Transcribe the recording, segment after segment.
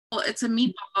Well, it's a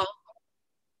meatball.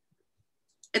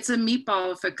 It's a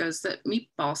meatball if it goes to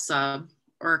meatball sub,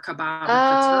 or a kebab.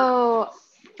 Oh,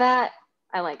 that,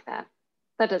 I like that.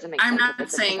 That doesn't make sense. I'm not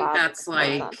saying that's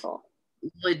like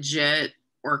legit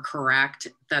or correct.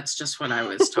 That's just what I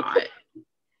was taught.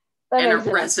 And it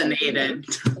resonated.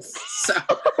 So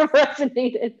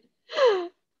resonated.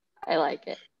 I like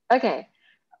it. Okay.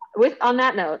 On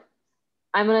that note,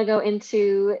 I'm going to go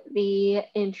into the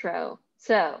intro.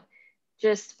 So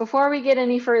just before we get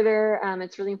any further,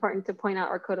 it's really important to point out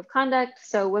our code of conduct.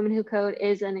 So Women Who Code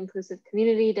is an inclusive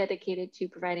community dedicated to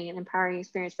providing an empowering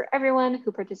experience for everyone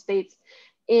who participates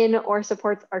in or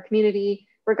supports our community,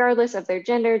 regardless of their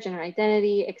gender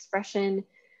identity, expression,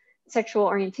 sexual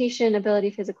orientation,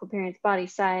 ability, physical appearance, body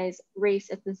size, race,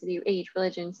 ethnicity, age,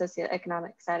 religion,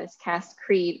 socioeconomic status, caste,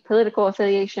 creed, political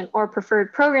affiliation, or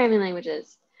preferred programming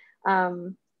languages.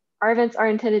 Our events are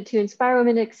intended to inspire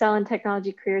women to excel in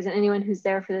technology careers, and anyone who's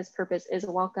there for this purpose is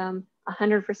welcome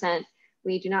 100%.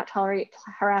 We do not tolerate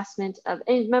harassment of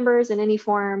any members in any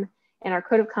form, and our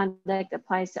code of conduct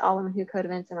applies to all Women Who Code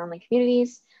events and online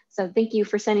communities. So thank you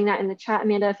for sending that in the chat,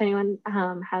 Amanda. If anyone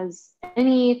has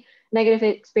any negative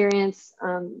experience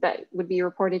that would be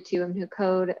reported to Women Who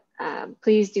Code,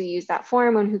 please do use that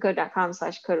form,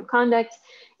 womenwhocode.com/code of conduct,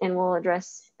 and we'll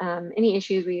address any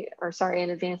issues. We are sorry in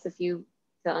advance if you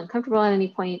feel uncomfortable at any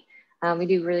point. We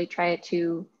do really try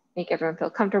to make everyone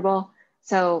feel comfortable.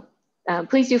 So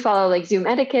please do follow like Zoom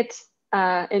etiquette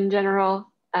in general.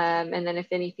 And then if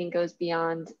anything goes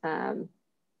beyond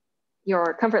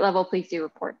your comfort level, please do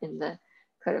report in the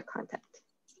code of conduct.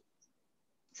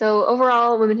 So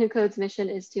overall, Women Who Code's mission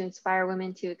is to inspire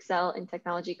women to excel in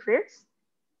technology careers.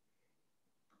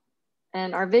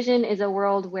 And our vision is a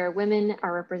world where women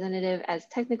are representative as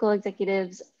technical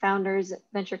executives, founders,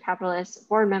 venture capitalists,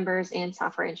 board members, and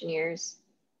software engineers.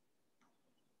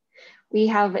 We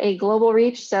have a global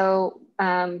reach, so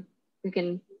we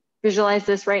can visualize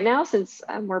this right now since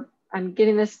I'm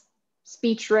giving this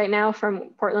speech right now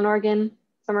from Portland, Oregon,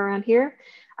 somewhere around here.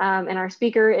 And our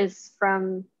speaker is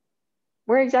from,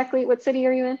 where exactly, what city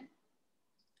are you in?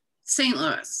 St.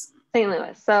 Louis. St.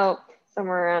 Louis, so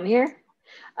somewhere around here.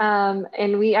 And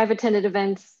I've attended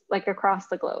events like across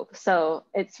the globe. So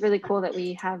it's really cool that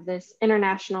we have this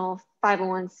international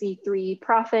 501c3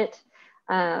 profit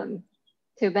to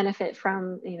benefit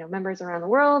from members around the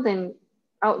world. And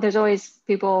there's always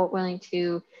people willing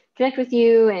to connect with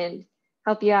you and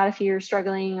help you out if you're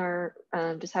struggling or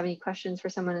just have any questions for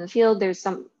someone in the field. There's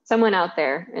someone out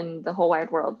there in the whole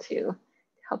wide world to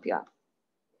help you out.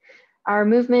 Our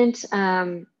movement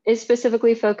is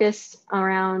specifically focused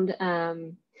around,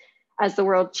 as the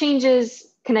world changes,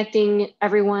 connecting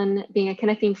everyone, being a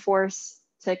connecting force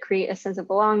to create a sense of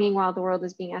belonging while the world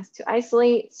is being asked to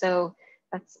isolate. So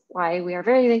that's why we are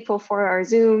very thankful for our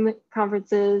Zoom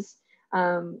conferences.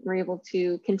 We're able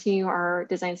to continue our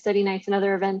design study nights and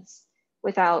other events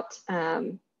without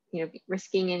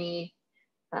risking any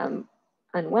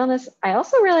unwellness. I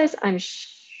also realized I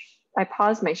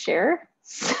paused my share.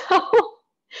 So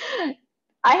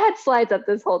I had slides up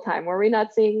this whole time. Were we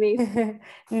not seeing these?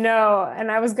 No,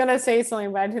 and I was gonna say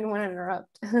something, but I didn't want to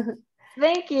interrupt.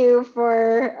 Thank you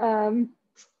for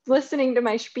listening to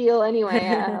my spiel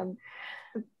anyway.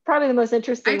 Probably the most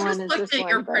interesting one is this one. I just looked at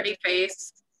your pretty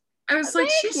face. I was like,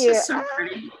 she's you. Just so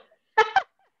pretty.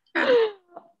 Yeah.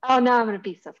 Oh, now I'm gonna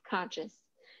be self-conscious.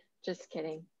 Just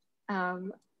kidding.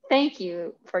 Thank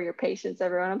you for your patience,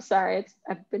 everyone. I'm sorry.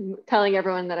 I've been telling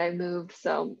everyone that I moved,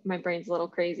 so my brain's a little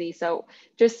crazy. So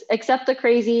just accept the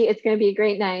crazy. It's going to be a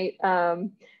great night.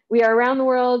 We are around the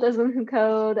world as Women Who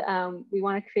Code. We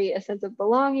want to create a sense of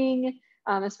belonging,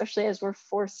 especially as we're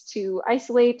forced to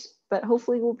isolate, but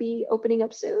hopefully we'll be opening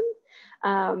up soon.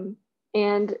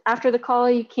 And after the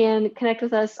call, you can connect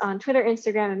with us on Twitter,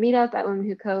 Instagram, and Meetup at Women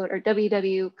Who Code or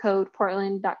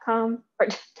www.codeportland.com or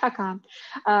 .com.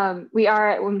 We are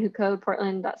at Women Who Code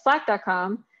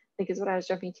portland.slack.com, I think is what I was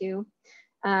jumping to.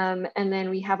 And then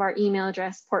we have our email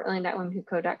address,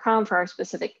 portland@womenwhocode.com for our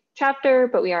specific chapter,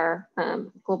 but we are a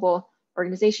global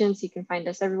organization, so you can find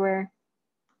us everywhere.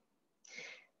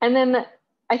 And then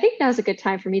I think now's a good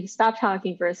time for me to stop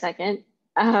talking for a second.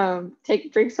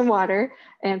 Drink some water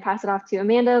and pass it off to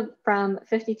Amanda from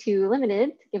 52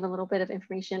 Limited to give a little bit of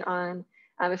information on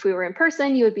if we were in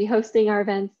person, you would be hosting our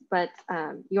events, but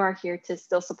you are here to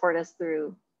still support us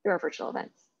through our virtual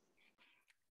events.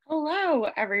 Hello,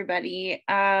 everybody.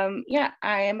 Yeah,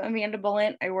 I am Amanda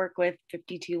Bullant. I work with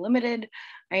 52 Limited.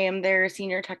 I am their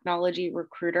senior technology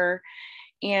recruiter.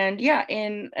 And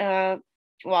yeah,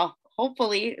 well,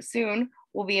 hopefully soon,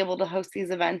 we'll be able to host these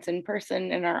events in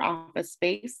person in our office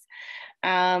space.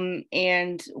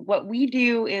 And what we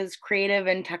do is creative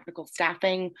and technical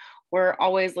staffing. We're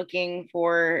always looking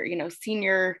for,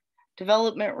 senior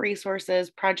development resources,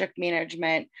 project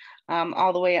management,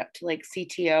 all the way up to like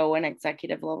CTO and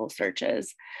executive level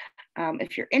searches.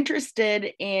 If you're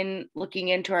interested in looking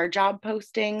into our job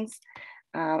postings,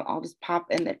 I'll just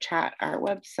pop in the chat our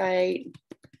website.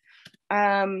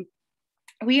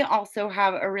 We also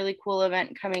have a really cool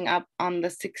event coming up on the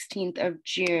 16th of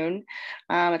June.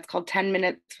 It's called 10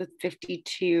 Minutes with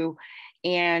 52.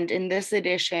 And in this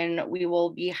edition, we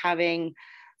will be having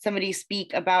somebody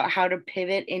speak about how to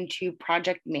pivot into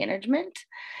project management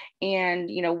and,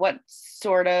 what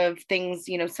sort of things,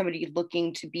 somebody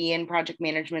looking to be in project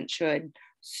management should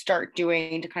start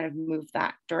doing to kind of move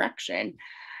that direction.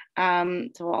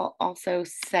 So I'll also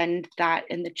send that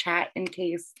in the chat in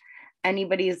case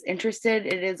anybody is interested.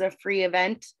 It is a free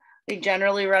event. They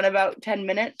generally run about 10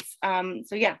 minutes.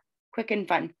 So yeah, quick and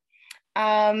fun.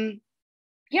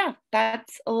 Yeah,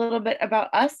 that's a little bit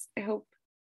about us. I hope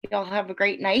you all have a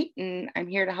great night, and I'm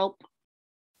here to help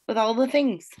with all the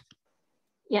things.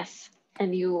 Yes,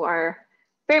 and you are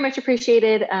very much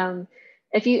appreciated.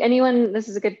 If anyone, this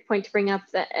is a good point to bring up,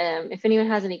 that if anyone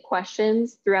has any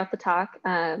questions throughout the talk,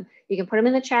 you can put them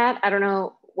in the chat. I don't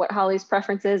know what Holly's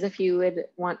preference is, if you would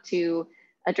want to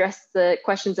address the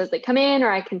questions as they come in,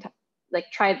 or I can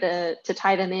try to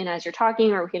tie them in as you're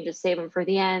talking, or we can just save them for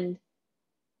the end.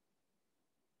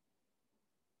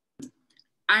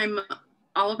 I'm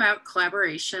all about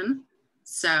collaboration,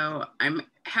 so I'm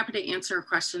happy to answer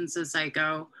questions as I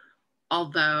go,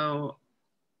 although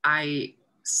I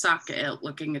suck at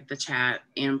looking at the chat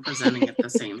and presenting at the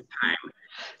same time.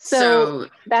 So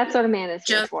that's what Amanda's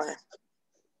here for.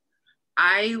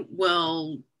 I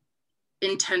will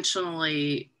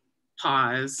intentionally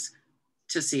pause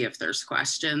to see if there's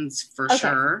questions for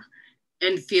sure,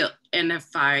 and if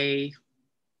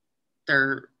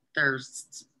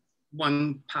there's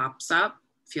one pops up,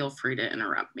 feel free to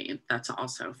interrupt me. That's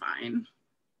also fine.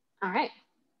 All right.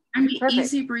 I mean,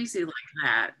 easy breezy like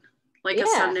that, like a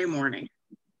Sunday morning.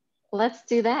 Let's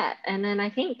do that. And then I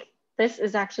think this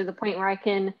is actually the point where I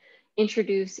can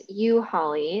introduce you,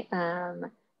 Holly.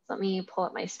 Let me pull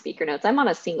up my speaker notes. I'm on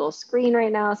a single screen right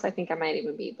now, so I think I might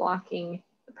even be blocking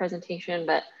the presentation,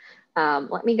 but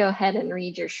let me go ahead and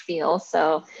read your spiel.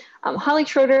 So Holly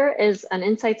Schroeder is an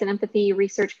insights and empathy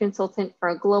research consultant for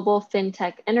a global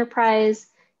FinTech enterprise,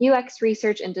 UX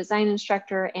research and design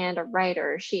instructor, and a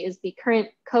writer. She is the current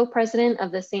co-president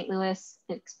of the St. Louis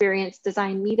Experience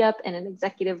Design Meetup and an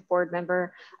executive board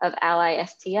member of A11y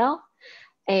STL.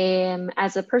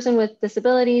 As a person with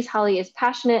disabilities, Holly is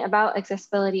passionate about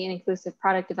accessibility and inclusive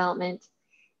product development.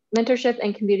 Mentorship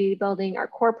and community building are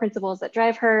core principles that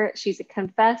drive her. She's a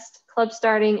confessed club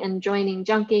starting and joining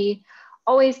junkie,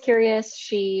 always curious.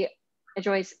 She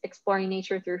enjoys exploring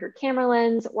nature through her camera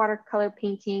lens, watercolor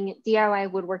painting, DIY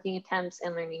woodworking attempts,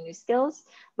 and learning new skills.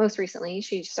 Most recently,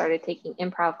 she started taking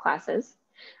improv classes.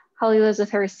 Holly lives with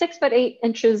her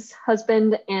 6'8"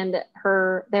 husband and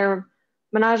their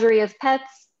menagerie of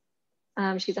pets.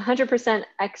 She's 100%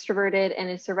 extroverted and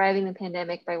is surviving the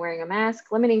pandemic by wearing a mask,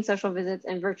 limiting social visits,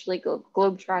 and virtually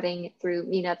globetrotting through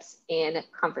meetups and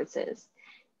conferences.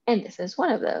 And this is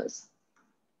one of those.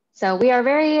 So we are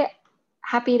very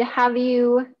happy to have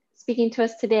you speaking to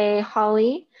us today,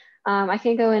 Holly. I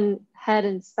can go ahead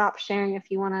and stop sharing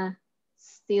if you want to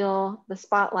steal the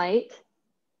spotlight,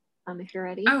 if you're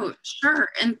ready. Oh, sure.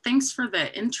 And thanks for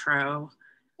the intro.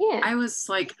 Yeah. I was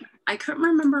like, I couldn't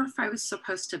remember if I was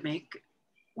supposed to make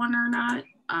one or not.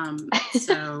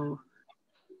 So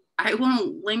I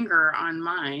won't linger on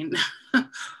mine.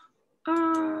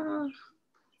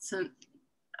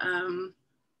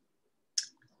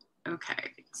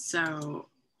 Okay, so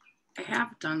I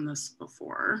have done this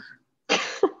before.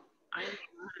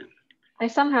 I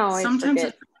somehow always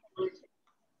forget.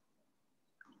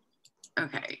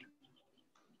 Okay.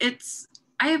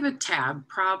 I have a tab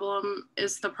problem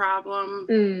is the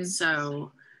problem.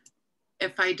 So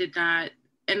if I did not,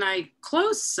 and I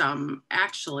closed some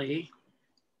actually,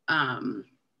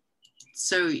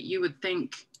 so you would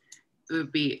think it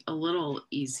would be a little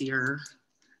easier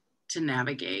to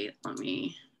navigate.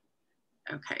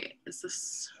 Okay, is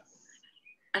this,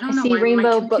 I don't know. I see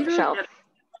rainbow bookshelf.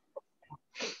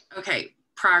 Okay,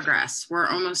 progress, we're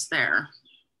almost there.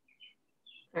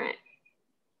 All right.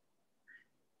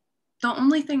 The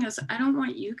only thing is, I don't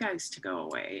want you guys to go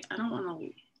away. I don't want to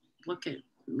look at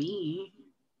me.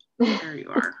 There you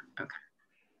are. Okay.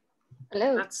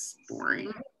 Hello. That's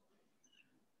boring.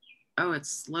 Oh,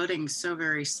 it's loading so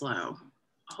very slow.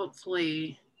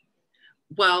 Hopefully,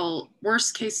 well,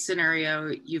 worst case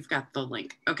scenario, you've got the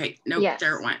link. Okay, nope, yes.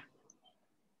 There it went.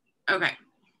 Okay,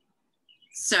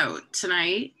 so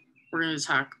tonight we're going to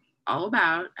talk all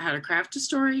about how to craft a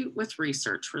story with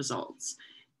research results.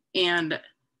 And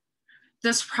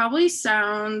this probably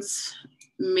sounds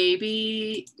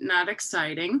maybe not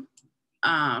exciting,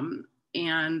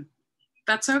 and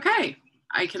that's okay.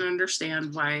 I can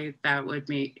understand why that would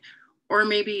make, or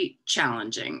maybe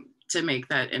challenging to make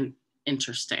that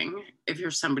interesting. If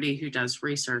you're somebody who does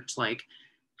research, like,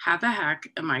 how the heck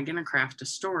am I going to craft a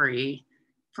story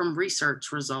from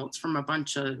research results from a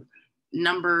bunch of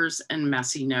numbers and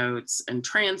messy notes and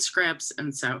transcripts?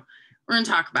 And so we're going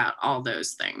to talk about all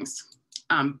those things.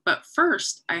 But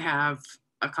first, I have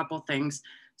a couple things.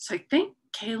 So I think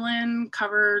Kaylin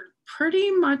covered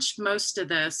pretty much most of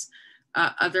this,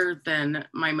 other than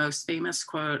my most famous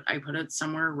quote. I put it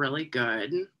somewhere really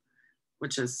good,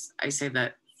 which is, I say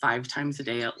that 5 times a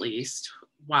day at least,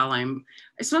 while I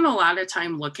spend a lot of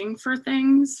time looking for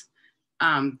things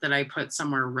that I put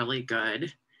somewhere really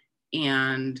good.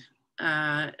 And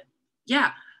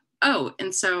yeah. Oh,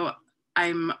 and so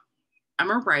I'm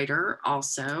a writer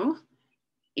also,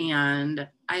 and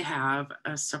I have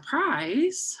a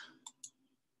surprise.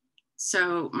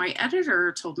 So my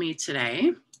editor told me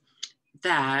today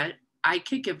that I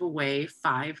could give away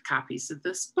 5 copies of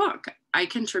this book. I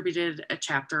contributed a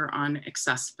chapter on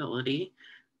accessibility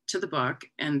to the book,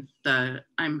 and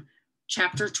I'm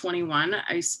chapter 21.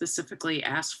 I specifically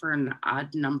asked for an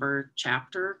odd number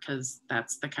chapter because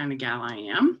that's the kind of gal I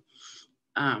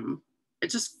am. It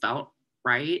just felt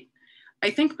right. I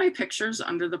think my picture's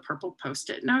under the purple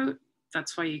Post-it note.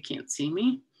 That's why you can't see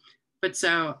me. But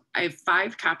so I have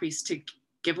 5 copies to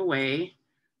give away.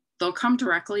 They'll come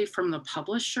directly from the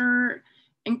publisher.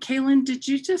 And Kaylin, did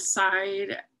you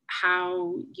decide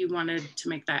how you wanted to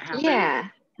make that happen? Yeah.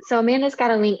 So Amanda's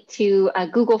got a link to a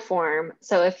Google form.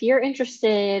 So if you're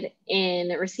interested in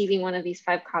receiving one of these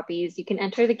 5 copies, you can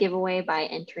enter the giveaway by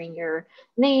entering your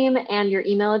name and your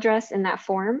email address in that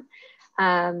form.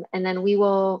 And then we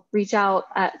will reach out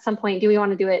at some point. Do we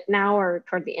want to do it now or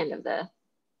toward the end of the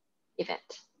event?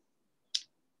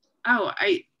 Oh,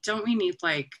 we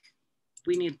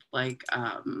need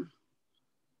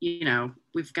you know,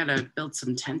 we've got to build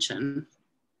some tension.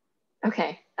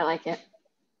 Okay, I like it.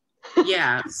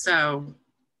 Yeah, so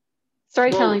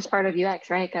storytelling is part of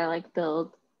UX, right? Gotta like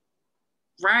build.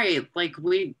 Right, like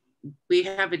we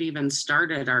haven't even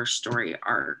started our story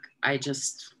arc. I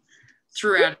just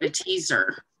threw out a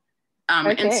teaser.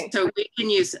 Okay. And so we can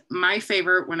use, my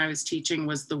favorite when I was teaching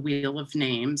was the wheel of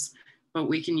names, but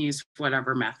we can use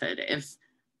whatever method. If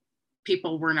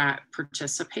people were not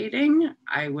participating,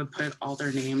 I would put all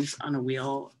their names on a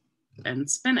wheel and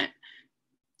spin it.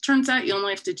 Turns out you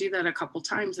only have to do that a couple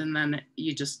times, and then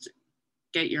you just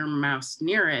get your mouse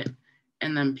near it,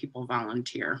 and then people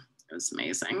volunteer. It was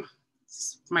amazing.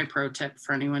 It's my pro tip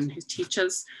for anyone who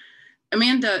teaches.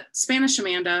 Spanish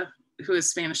Amanda, who is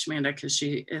Spanish Amanda because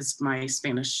she is my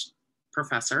Spanish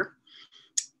professor.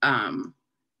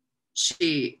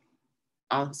 She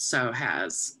also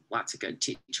has lots of good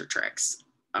teacher tricks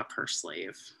up her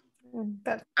sleeve.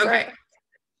 That's okay. Right.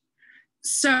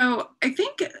 So I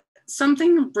think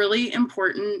something really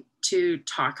important to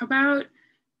talk about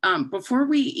before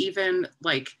we even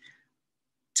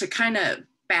to kind of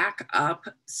back up,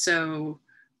 so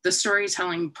the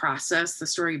storytelling process, the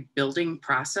story building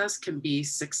process can be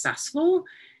successful,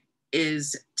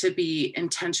 is to be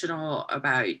intentional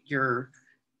about your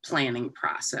planning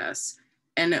process.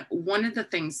 And one of the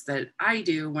things that I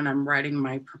do when I'm writing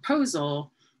my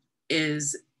proposal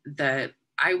is that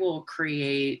I will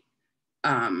create,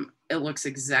 it looks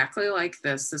exactly like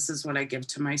this. This is what I give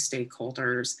to my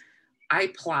stakeholders. I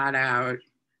plot out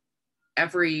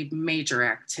every major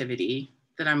activity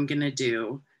that I'm gonna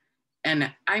do,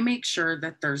 and I make sure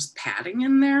that there's padding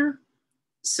in there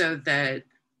so that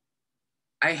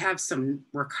I have some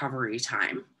recovery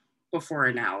time before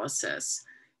analysis,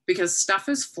 because stuff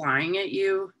is flying at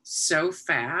you so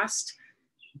fast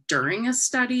during a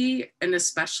study, and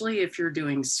especially if you're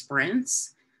doing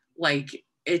sprints,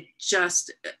 it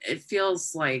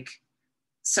feels like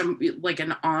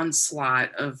an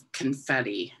onslaught of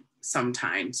confetti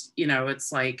sometimes. You know,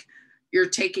 it's like you're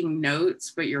taking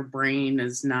notes, but your brain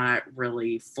is not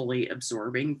really fully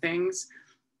absorbing things.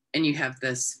 And you have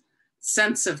this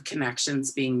sense of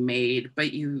connections being made,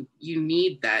 but you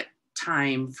need that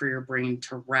time for your brain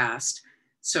to rest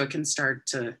so it can start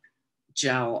to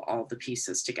gel all the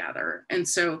pieces together. And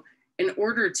so in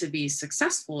order to be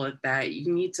successful at that,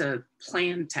 you need to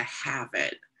plan to have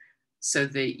it so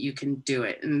that you can do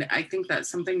it. And I think that's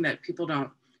something that people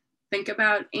don't think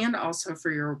about. And also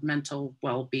for your mental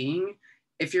well-being,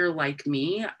 if you're like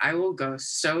me, I will go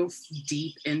so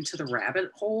deep into the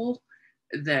rabbit hole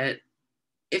that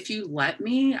if you let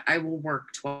me, I will work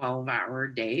 12-hour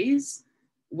days,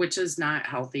 which is not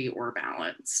healthy or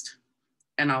balanced.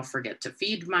 And I'll forget to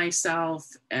feed myself,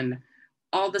 and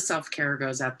all the self-care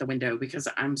goes out the window because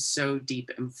I'm so deep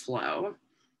in flow.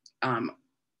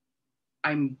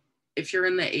 If you're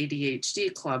in the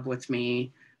ADHD club with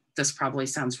me, this probably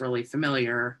sounds really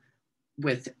familiar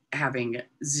with having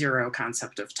zero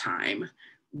concept of time,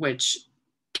 which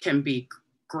can be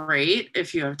great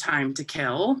if you have time to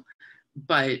kill,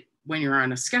 but when you're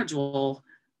on a schedule,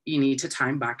 you need to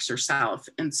time box yourself.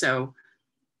 And so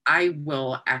I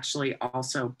will actually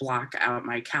also block out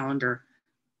my calendar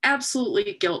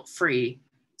absolutely guilt-free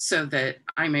so that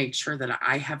I make sure that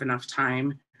I have enough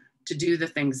time to do the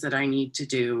things that I need to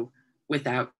do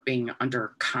without being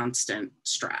under constant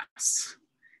stress.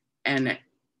 And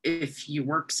if you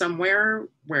work somewhere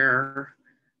where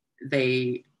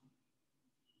they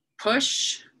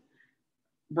push,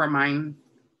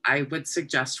 I would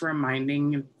suggest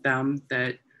reminding them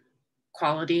that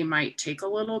quality might take a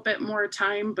little bit more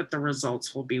time, but the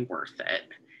results will be worth it.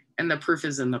 And the proof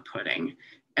is in the pudding.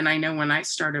 And I know when I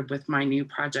started with my new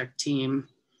project team,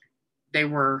 they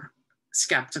were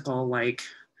skeptical, like,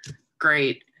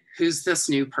 great, who's this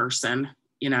new person?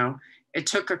 You know, it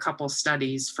took a couple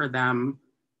studies for them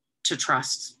to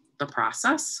trust the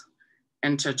process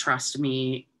and to trust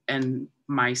me and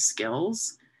my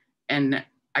skills. And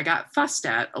I got fussed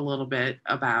at a little bit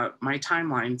about my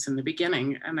timelines in the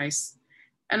beginning. And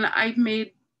I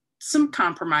made some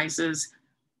compromises,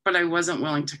 but I wasn't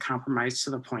willing to compromise to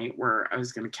the point where I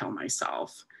was going to kill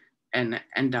myself and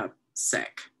end up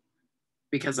sick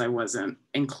because I wasn't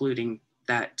including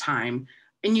that time.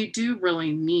 And you do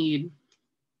really need,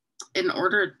 in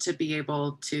order to be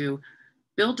able to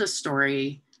build a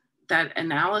story, that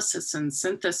analysis and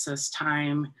synthesis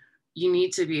time, you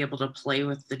need to be able to play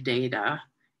with the data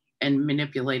and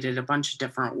manipulate it a bunch of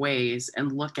different ways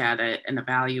and look at it and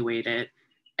evaluate it.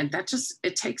 And that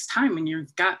it takes time, and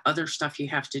you've got other stuff you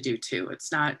have to do too.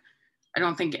 It's not, I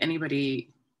don't think anybody,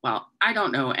 well, I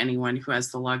don't know anyone who has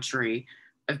the luxury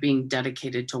of being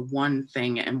dedicated to one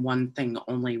thing and one thing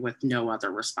only with no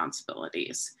other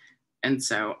responsibilities. And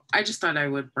so I just thought I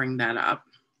would bring that up.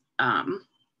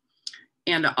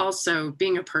 And also,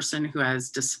 being a person who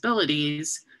has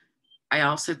disabilities, I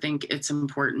also think it's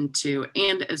important to,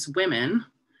 and as women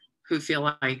who feel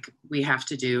like we have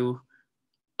to do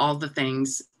all the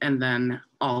things and then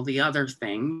all the other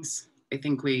things, I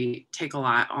think we take a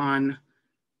lot on,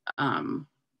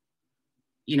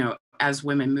 you know, as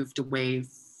women moved away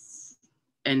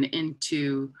and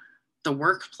into the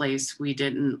workplace, we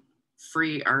didn't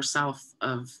free ourselves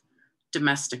of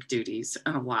domestic duties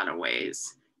in a lot of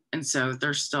ways. And so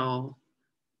there's still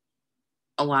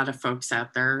a lot of folks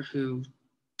out there who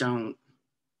don't,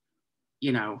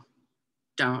 you know,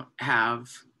 don't have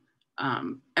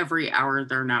every hour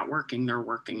they're not working, they're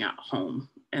working at home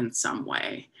in some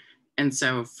way. And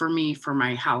so for me, for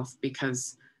my health,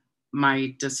 because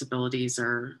my disabilities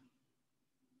are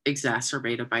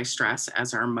exacerbated by stress,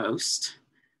 as are most,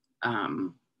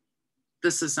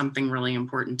 this is something really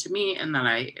important to me and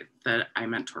that I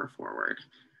mentor forward.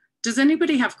 Does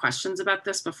anybody have questions about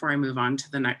this before I move on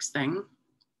to the next thing?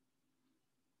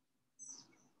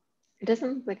 It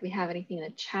doesn't look like we have anything in the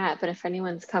chat, but if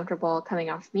anyone's comfortable coming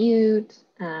off mute,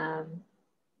 do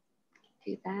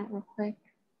that real quick.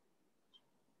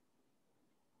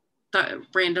 The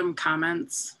random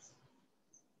comments.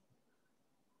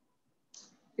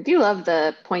 I do love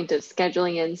the point of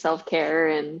scheduling in self-care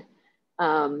and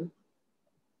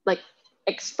like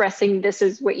expressing this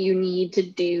is what you need to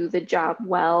do the job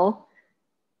well,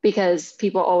 because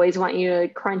people always want you to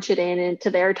crunch it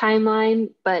into their timeline.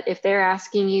 But if they're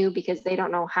asking you because they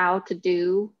don't know how to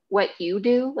do what you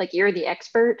do, like you're the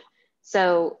expert,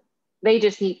 so they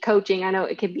just need coaching. I know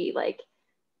it could be like,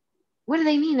 what do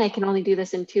they mean I can only do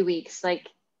this in 2 weeks? Like,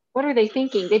 what are they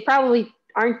thinking? They probably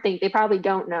they probably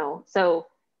don't know. So,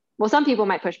 well, some people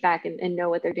might push back and know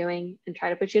what they're doing and try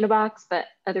to put you in a box, but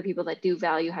other people that do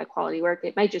value high quality work,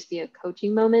 it might just be a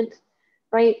coaching moment,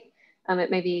 right? It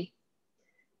may be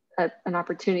an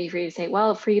opportunity for you to say,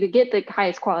 well, for you to get the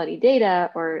highest quality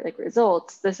data or like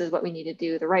results, this is what we need to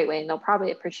do the right way. And they'll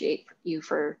probably appreciate you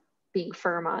for being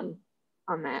firm on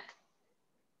that.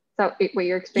 So what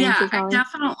your experience is, Holly? I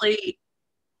definitely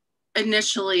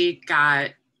initially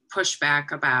got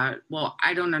pushback about, well,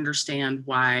 I don't understand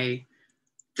why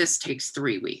this takes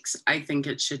 3 weeks. I think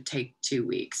it should take 2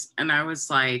 weeks. And I was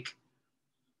like,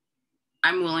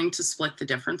 I'm willing to split the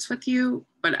difference with you,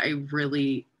 but I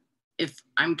really, if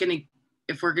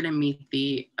if we're going to meet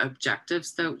the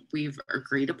objectives that we've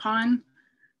agreed upon,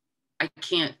 I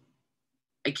can't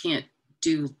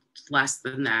do less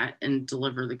than that and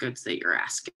deliver the goods that you're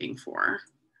asking for.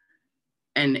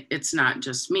 And it's not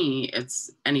just me,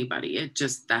 it's anybody.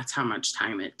 That's how much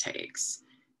time it takes.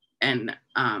 And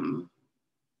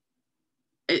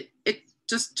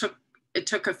it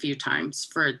took a few times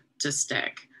for it to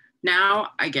stick.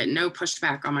 Now I get no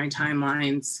pushback on my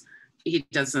timelines. He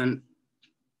doesn't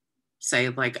say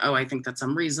like, oh, I think that's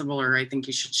unreasonable, or I think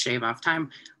you should shave off time.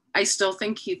 I still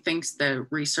think he thinks the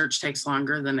research takes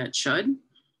longer than it should,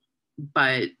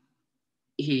 but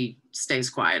he stays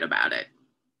quiet about it,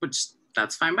 which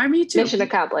that's fine by me too. Mission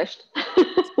accomplished.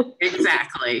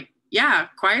 Exactly. Yeah,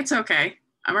 quiet's okay.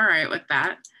 I'm all right with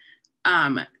that.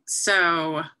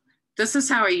 So this is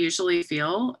how I usually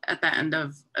feel at the end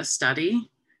of a study.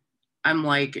 I'm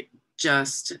like,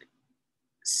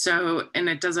 and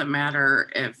it doesn't matter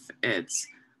if it's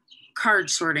card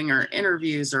sorting or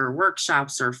interviews or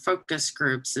workshops or focus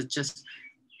groups, it's just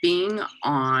being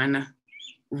on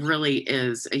really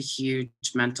is a huge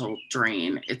mental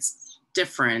drain. It's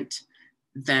different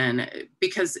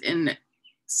because in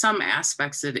some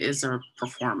aspects it is a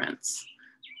performance.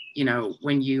 You know,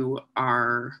 when you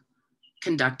are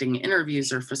conducting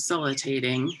interviews or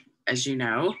facilitating, as you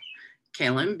know,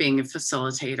 Kaylin, being a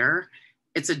facilitator,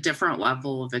 it's a different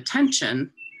level of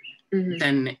attention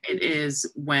than it is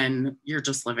when you're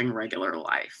just living regular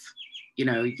life. You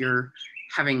know, you're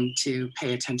having to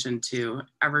pay attention to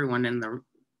everyone in the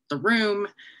room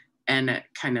and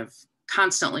kind of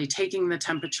constantly taking the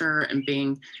temperature and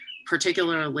being,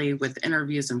 particularly with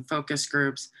interviews and focus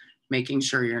groups, making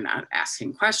sure you're not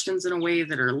asking questions in a way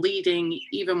that are leading.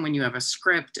 Even when you have a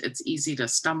script, it's easy to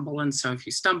stumble. And so if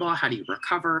you stumble, how do you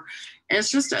recover? And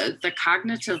it's just the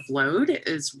cognitive load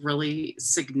is really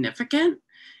significant.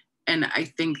 And I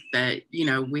think that, you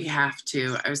know,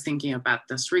 I was thinking about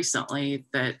this recently,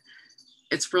 that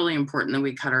it's really important that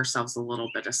we cut ourselves a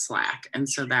little bit of slack. And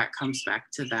so that comes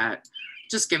back to that,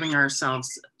 just giving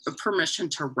ourselves a permission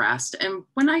to rest. And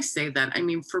when I say that, I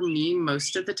mean, for me,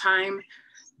 most of the time,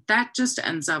 that just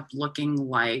ends up looking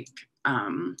like,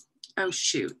 oh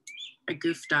shoot, I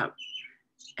goofed up.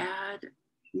 Add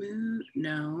new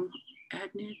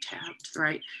tab,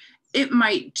 right? It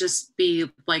might just be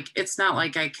like, it's not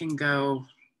like I can go,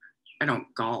 I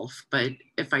don't golf, but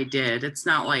if I did, it's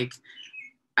not like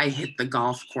I hit the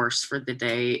golf course for the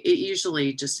day. It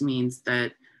usually just means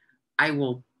that I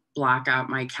will block out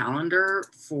my calendar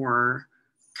for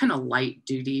kind of light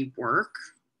duty work,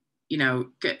 you know,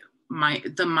 the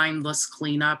mindless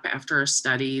cleanup after a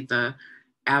study, the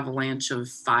avalanche of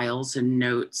files and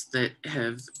notes that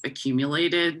have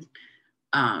accumulated,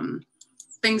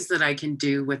 things that I can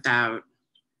do without,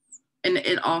 and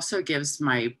it also gives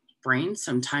my brain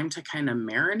some time to kind of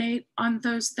marinate on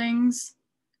those things.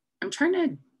 I'm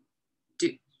trying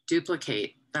to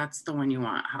duplicate. That's the one you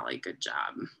want, Holly. Good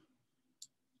job.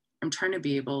 I'm trying to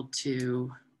be able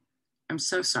to, I'm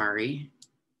so sorry.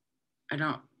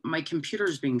 My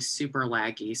computer's being super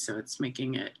laggy, so it's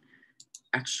making it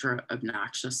extra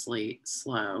obnoxiously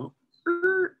slow.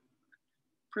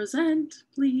 Present,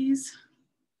 please.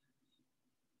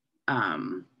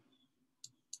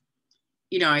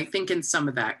 You know, I think in some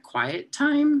of that quiet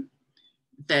time,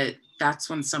 that's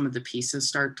when some of the pieces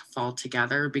start to fall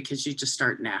together, because you just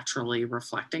start naturally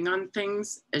reflecting on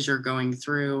things as you're going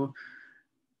through.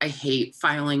 I hate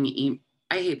filing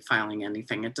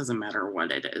anything. It doesn't matter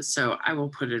what it is. So I will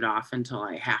put it off until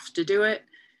I have to do it.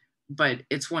 But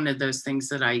it's one of those things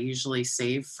that I usually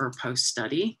save for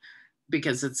post-study,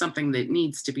 because it's something that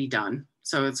needs to be done.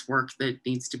 So it's work that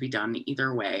needs to be done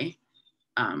either way.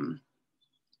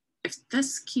 If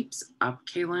this keeps up,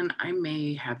 Kaylin, I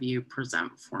may have you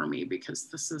present for me, because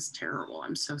this is terrible.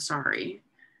 I'm so sorry.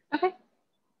 Okay.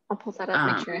 I'll pull that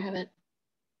up, make sure I have it.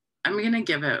 I'm going to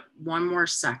give it one more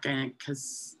second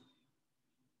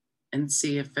and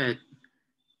see if it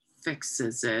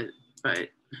fixes it. But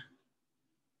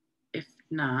if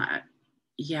not,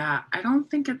 yeah, I don't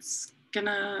think it's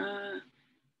gonna.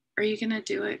 Are you gonna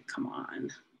do it? Come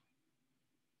on.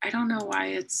 I don't know why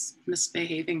it's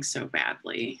misbehaving so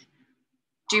badly.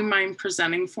 Do you mind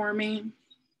presenting for me?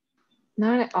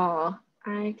 Not at all.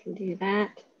 I can do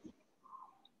that.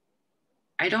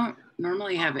 I don't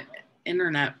normally have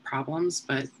internet problems,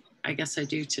 but I guess I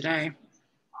do today.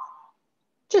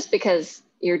 Just because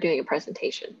you're doing a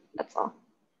presentation, that's all.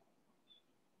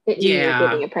 Yeah. You're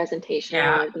giving a presentation,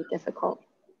 Yeah. It would be difficult.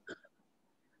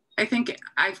 I think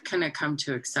I've kind of come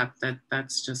to accept that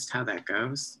that's just how that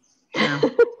goes. You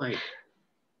know, like,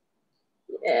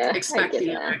 yeah, expect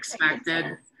the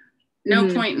unexpected.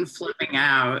 No point in flipping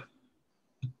out.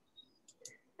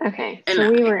 Okay, And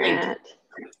so we I were think at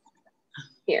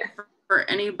here. for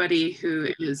anybody who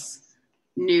is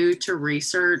new to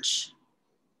research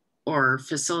or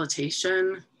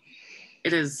facilitation,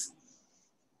 it is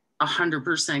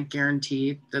 100%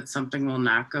 guaranteed that something will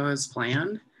not go as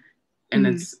planned, and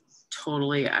it's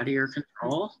totally out of your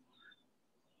control,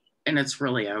 and it's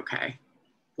really okay.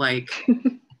 Like,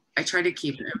 I try to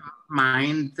keep in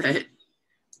mind that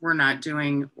we're not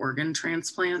doing organ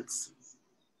transplants.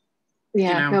 Yeah,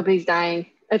 You know? Nobody's dying.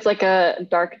 It's like a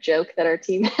dark joke that our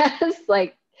team has.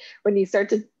 Like when you start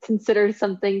to consider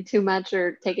something too much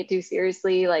or take it too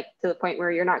seriously, like to the point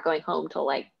where you're not going home till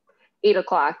like 8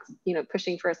 o'clock, you know,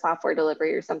 pushing for a software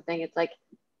delivery or something. It's like,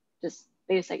 just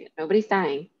wait a second, nobody's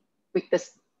dying.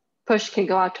 This push can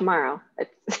go out tomorrow.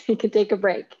 You can take a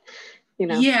break, you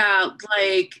know? Yeah,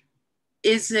 like,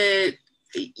 is it,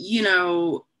 you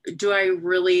know, do I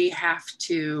really have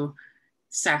to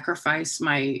sacrifice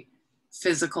my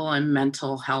physical and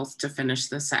mental health to finish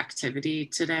this activity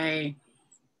today?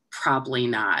 Probably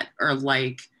not. Or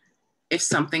like, if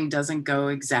something doesn't go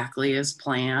exactly as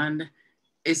planned,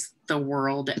 is the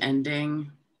world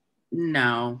ending?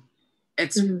 No,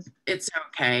 it's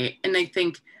okay. And I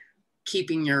think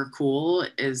keeping your cool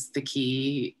is the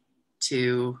key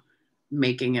to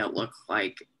making it look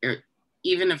like,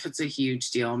 even if it's a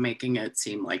huge deal, making it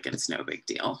seem like it's no big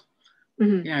deal.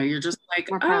 You know, you're just like,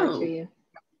 more power to you.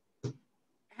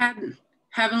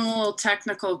 Having a little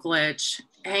technical glitch,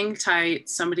 hang tight,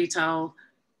 somebody tell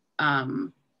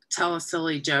a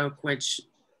silly joke, which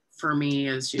for me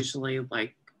is usually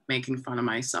like making fun of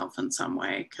myself in some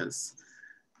way, because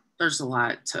there's a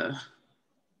lot to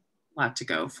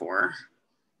go for.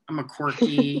 I'm a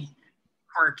quirky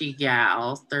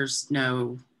gal. There's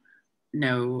no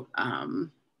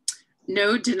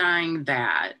denying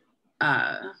that.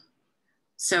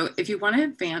 So if you want to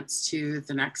advance to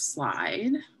the next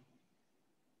slide.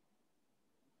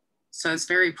 So I was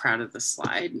very proud of this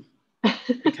slide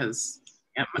because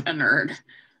I'm a nerd,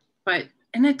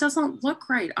 and it doesn't look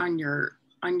right on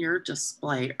your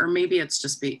display, or maybe it's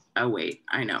just oh wait,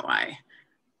 I know why.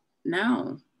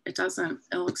 No, it doesn't.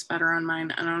 It looks better on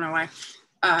mine. I don't know why.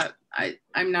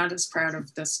 I'm not as proud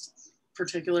of this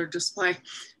particular display.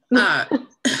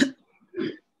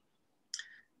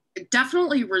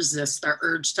 Definitely resist the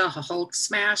urge to Hulk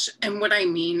smash. And what I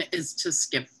mean is to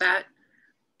skip that,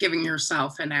 giving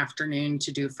yourself an afternoon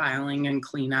to do filing and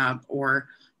cleanup, or,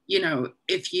 you know,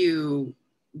 if you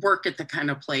work at the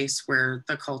kind of place where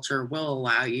the culture will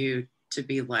allow you to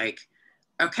be like,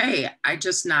 okay, I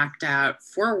just knocked out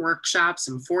 4 workshops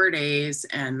in 4 days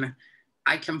and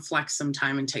I can flex some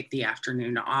time and take the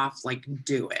afternoon off, like,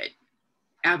 do it.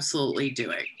 Absolutely do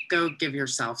it. Go give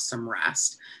yourself some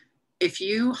rest. If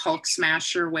you Hulk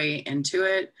smash your way into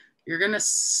it, you're going to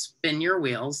spin your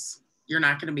wheels. You're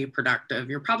not going to be productive.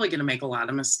 You're probably going to make a lot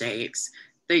of mistakes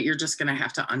that you're just going to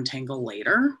have to untangle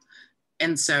later.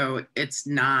 And so it's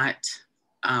not,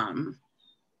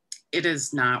 it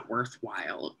is not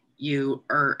worthwhile. You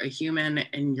are a human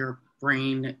and your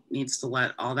brain needs to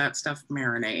let all that stuff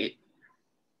marinate.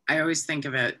 I always think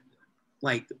of it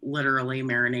like literally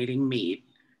marinating meat.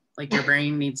 Like your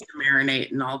brain needs to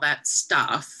marinate and all that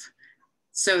stuff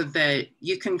so that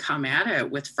you can come at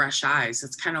it with fresh eyes.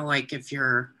 It's kind of like if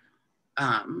you're,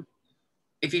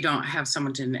 if you don't have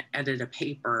someone to edit a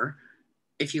paper,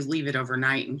 if you leave it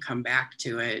overnight and come back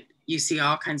to it, you see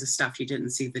all kinds of stuff you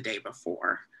didn't see the day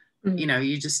before. You know,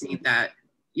 you just need that.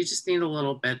 You just need a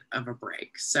little bit of a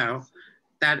break. So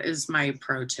that is my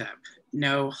pro tip.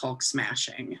 No Hulk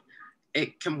smashing.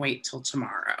 It can wait till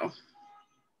tomorrow.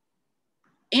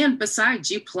 And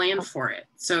besides, you planned for it.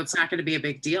 So it's not going to be a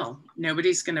big deal.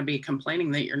 Nobody's going to be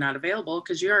complaining that you're not available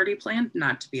because you already planned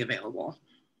not to be available.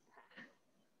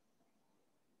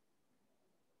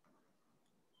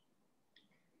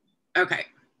 Okay,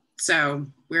 so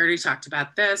we already talked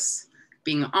about this.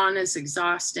 Being on is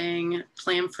exhausting.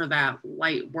 Plan for that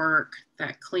light work,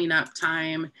 that cleanup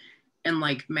time, and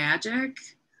like magic,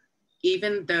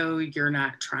 even though you're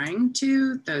not trying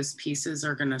to, those pieces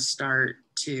are going to start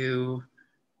to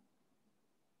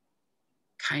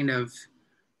kind of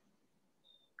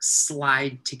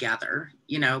slide together.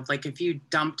 You know, like if you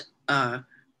dumped a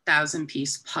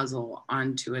 1,000-piece puzzle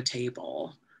onto a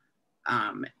table,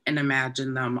 and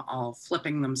imagine them all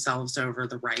flipping themselves over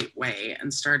the right way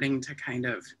and starting to kind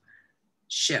of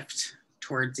shift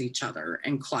towards each other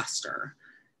and cluster.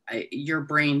 Your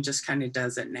brain just kind of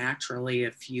does it naturally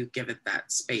if you give it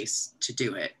that space to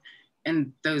do it.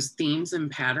 And those themes and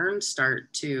patterns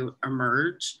start to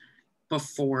emerge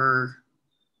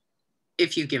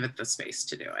if you give it the space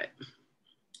to do it.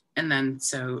 And then,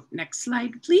 so next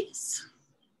slide, please.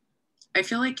 I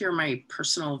feel like you're my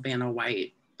personal Vanna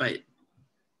White, but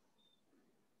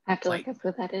I have to like look up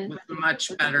what that is. with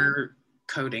much better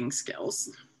coding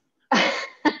skills.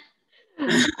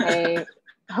 I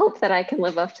hope that I can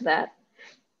live up to that.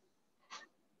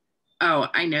 Oh,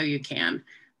 I know you can.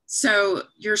 So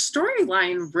your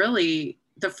storyline, really,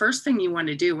 the first thing you want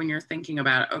to do when you're thinking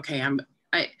about, okay,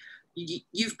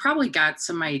 you've probably got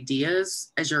some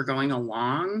ideas as you're going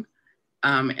along.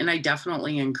 And I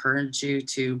definitely encourage you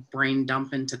to brain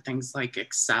dump into things like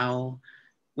Excel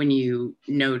when you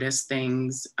notice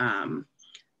things.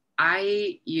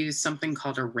 I use something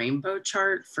called a rainbow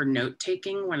chart for note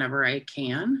taking whenever I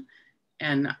can.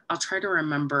 And I'll try to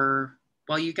remember,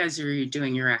 while you guys are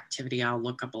doing your activity, I'll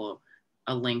look up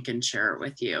a link and share it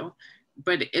with you.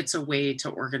 But it's a way to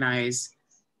organize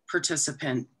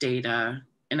participant data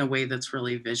in a way that's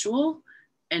really visual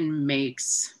and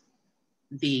makes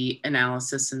the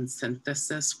analysis and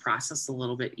synthesis process a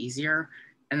little bit easier.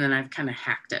 And then I've kind of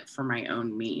hacked it for my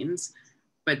own means.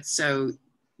 But so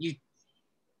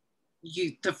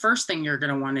the first thing you're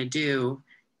going to want to do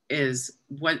is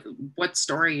what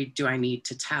story do I need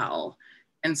to tell?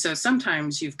 And so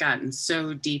sometimes you've gotten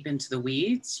so deep into the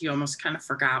weeds, you almost kind of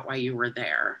forgot why you were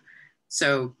there.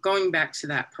 So going back to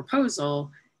that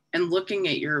proposal and looking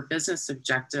at your business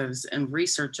objectives and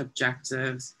research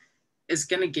objectives is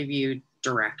going to give you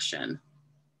direction.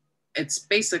 It's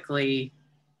basically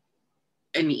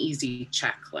an easy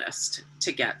checklist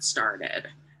to get started.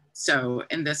 So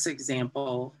in this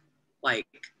example, like,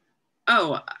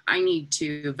 oh, I need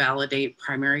to validate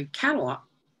primary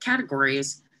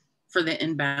categories for the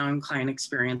inbound client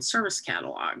experience service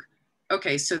catalog.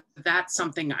 Okay, so that's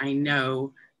something I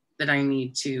know that I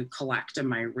need to collect in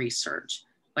my research.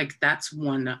 Like that's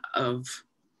one of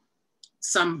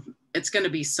it's going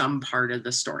to be some part of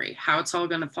the story. How it's all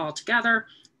going to fall together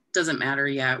doesn't matter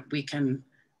yet. We can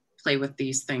play with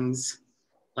these things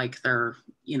like they're,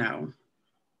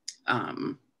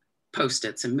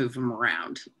 Post-its and move them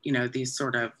around. These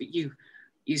sort of, you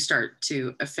start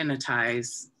to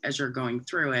affinitize as you're going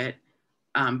through it.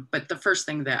 But the first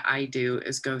thing that I do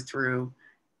is go through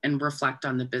and reflect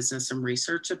on the business and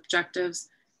research objectives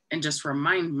and just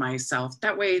remind myself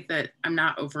that way that I'm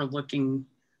not overlooking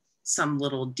some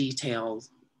little detail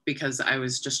because I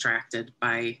was distracted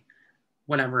by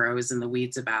whatever I was in the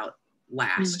weeds about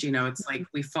last. It's like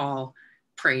we fall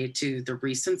prey to the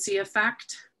recency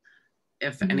effect.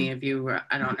 If any of you,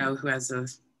 I don't know who has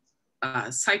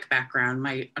a psych background,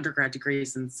 my undergrad degree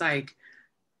is in psych,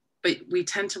 but we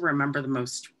tend to remember the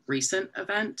most recent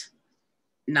event,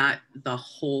 not the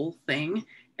whole thing.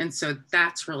 And so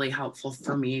that's really helpful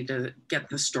for me to get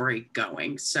the story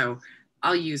going. So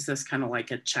I'll use this kind of like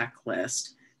a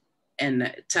checklist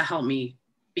and to help me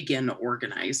begin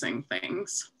organizing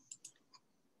things.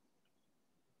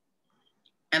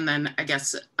 And then I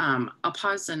guess I'll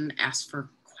pause and ask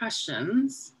for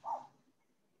questions.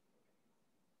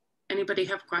 Anybody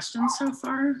have questions so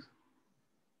far?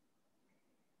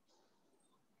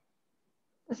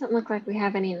 Doesn't look like we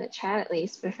have any in the chat at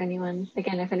least, but if anyone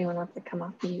wants to come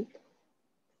off mute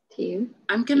to you.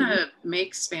 I'm gonna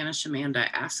make Spanish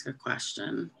Amanda ask a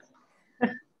question.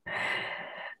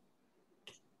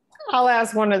 I'll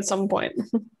ask one at some point.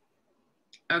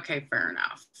 Okay, fair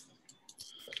enough.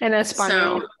 In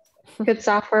Espanol. So, good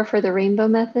software for the rainbow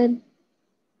method.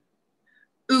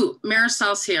 Ooh,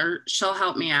 Marisol's here. She'll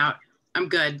help me out. I'm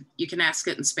good. You can ask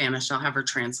it in Spanish. I'll have her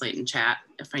translate in chat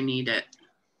if I need it.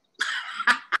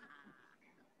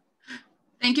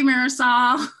 Thank you,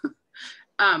 Marisol.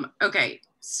 Okay,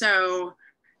 so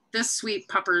this sweet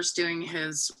pupper's doing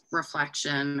his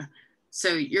reflection.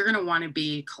 So you're gonna wanna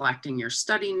be collecting your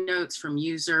study notes from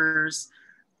users,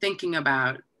 thinking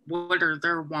about what are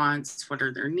their wants, what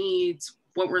are their needs,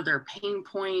 what were their pain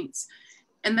points.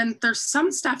 And then there's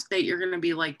some stuff that you're gonna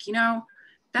be like,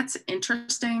 that's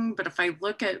interesting, but if I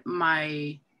look at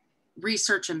my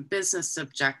research and business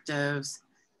objectives,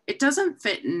 it doesn't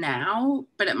fit now,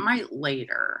 but it might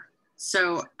later.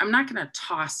 So I'm not gonna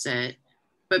toss it,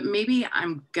 but maybe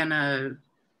I'm gonna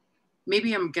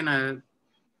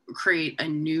create a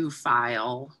new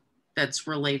file that's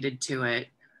related to it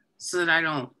so that I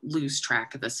don't lose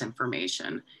track of this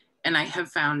information. And I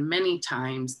have found many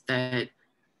times that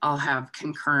I'll have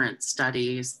concurrent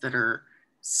studies that are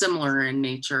similar in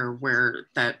nature where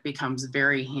that becomes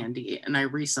very handy. And I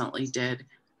recently did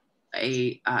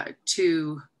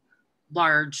two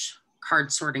large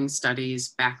card sorting studies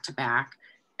back to back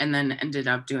and then ended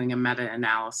up doing a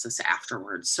meta-analysis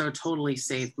afterwards. So it totally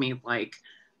saved me like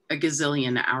a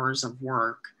gazillion hours of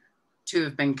work to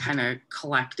have been kind of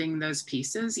collecting those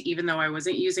pieces, even though I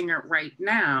wasn't using it right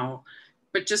now.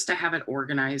 but just to have it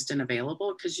organized and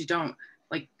available, because you don't,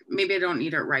 like, maybe I don't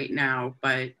need it right now,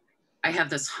 but I have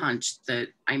this hunch that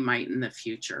I might in the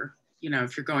future. You know,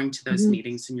 if you're going to those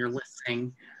meetings and you're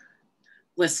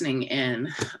listening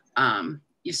in,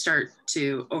 you start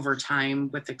to, over time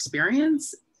with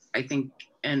experience, I think,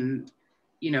 and,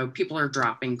 you know, people are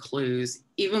dropping clues,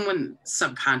 even when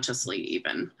subconsciously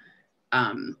even.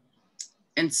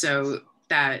 And so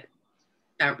that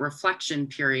reflection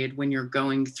period, when you're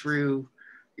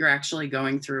actually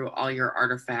going through all your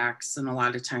artifacts, and a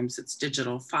lot of times it's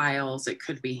digital files, it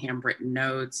could be handwritten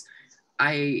notes.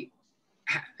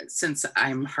 Since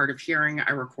I'm hard of hearing,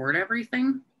 I record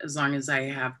everything as long as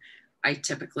I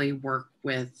typically work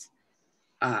with,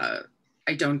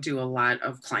 I don't do a lot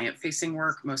of client facing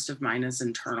work. Most of mine is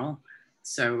internal.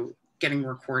 So getting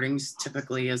recordings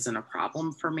typically isn't a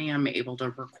problem for me. I'm able to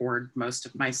record most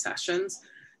of my sessions.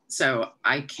 So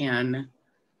I can,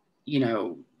 you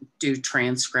know, do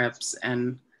transcripts,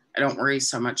 and I don't worry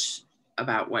so much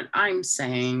about what I'm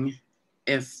saying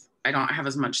if I don't have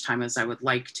as much time as I would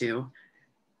like to.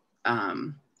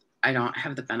 I don't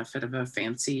have the benefit of a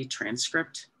fancy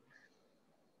transcript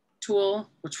tool,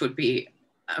 which would be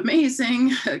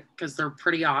amazing because they're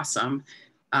pretty awesome.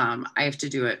 I have to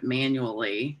do it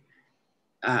manually,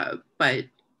 but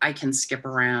I can skip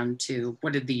around to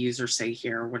what did the user say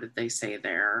here? What did they say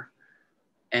there?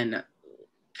 And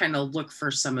kind of look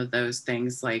for some of those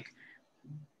things, like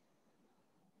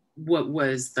what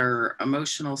was their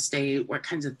emotional state? What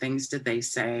kinds of things did they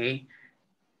say?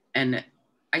 And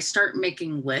I start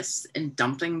making lists and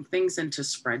dumping things into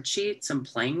spreadsheets and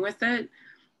playing with it.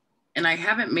 And I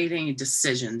haven't made any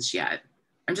decisions yet.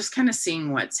 I'm just kind of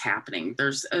seeing what's happening.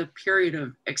 There's a period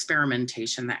of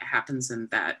experimentation that happens in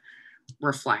that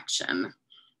reflection.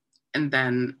 And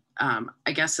then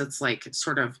I guess it's like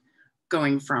sort of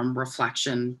going from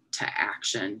reflection to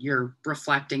action. You're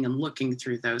reflecting and looking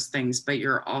through those things, but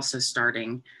you're also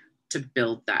starting to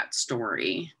build that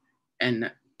story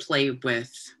and play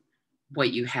with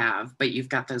what you have, but you've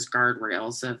got those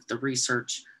guardrails of the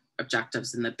research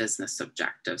objectives and the business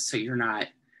objectives. So you're not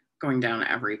going down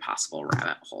every possible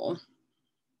rabbit hole.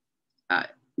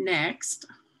 Next.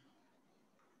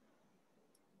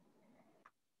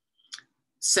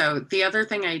 So the other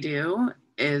thing I do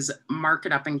is mark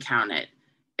it up and count it.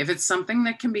 If it's something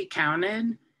that can be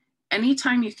counted,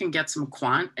 anytime you can get some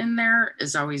quant in there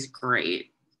is always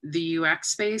great. The UX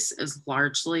space is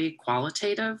largely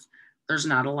qualitative. There's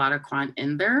not a lot of quant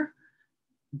in there,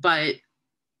 but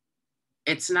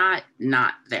it's not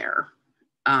there.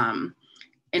 And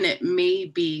it may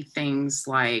be things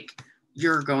like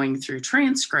you're going through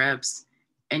transcripts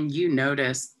and you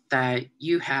notice that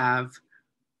you have,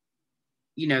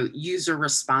 you know, user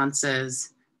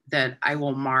responses that I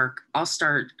will mark. I'll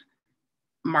start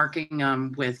marking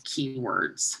them with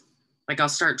keywords. Like I'll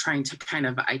start trying to kind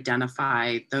of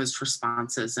identify those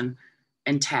responses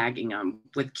and tagging them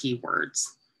with keywords.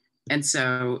 And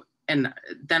so, and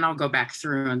then I'll go back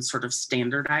through and sort of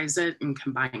standardize it and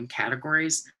combine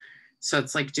categories. So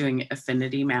it's like doing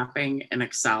affinity mapping in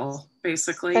Excel,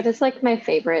 basically. That is like my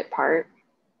favorite part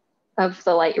of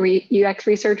the like UX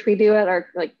research we do at our,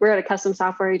 like we're at a custom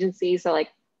software agency. So like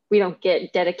we don't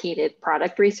get dedicated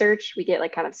product research. We get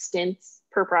like kind of stints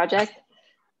per project,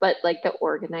 but like the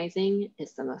organizing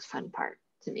is the most fun part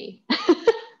to me.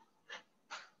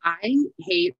 I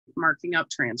hate marking up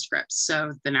transcripts.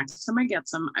 So the next time I get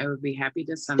some, I would be happy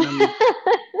to send them.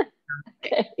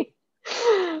 Okay.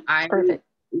 I Perfect.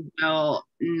 will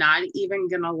not even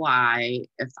gonna lie,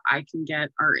 if I can get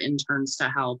our interns to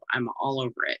help, I'm all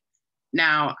over it.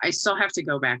 Now, I still have to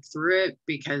go back through it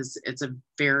because it's a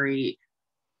very,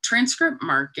 transcript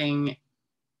marking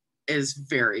is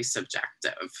very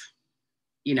subjective.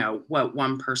 You know, what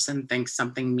one person thinks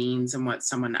something means and what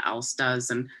someone else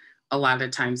does. And a lot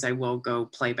of times I will go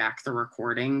play back the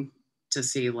recording to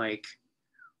see, like,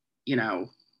 you know,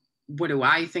 what do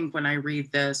I think when I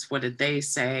read this? What did they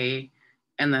say?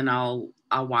 And then I'll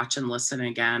watch and listen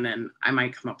again, and I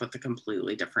might come up with a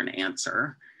completely different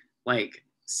answer. Like,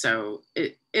 so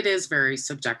it is very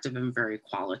subjective and very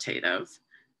qualitative.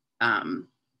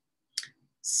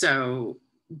 So,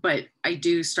 but I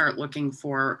do start looking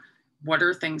for what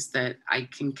are things that I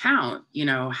can count, you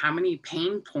know, how many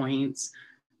pain points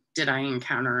did I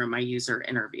encounter in my user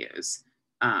interviews?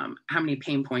 How many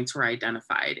pain points were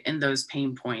identified? In those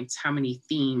pain points, how many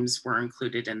themes were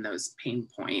included in those pain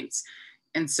points?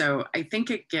 And so I think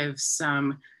it gives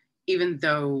some, even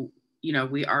though, you know,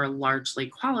 we are largely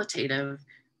qualitative,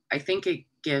 I think it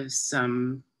gives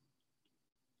some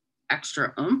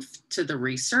extra oomph to the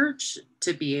research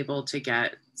to be able to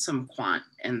get some quant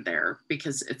in there,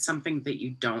 because it's something that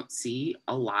you don't see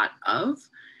a lot of.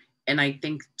 And I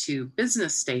think to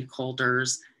business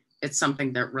stakeholders, it's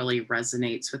something that really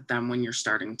resonates with them when you're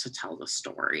starting to tell the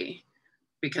story,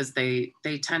 because they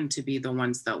tend to be the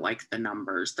ones that like the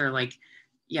numbers. They're like,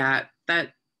 yeah,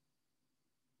 that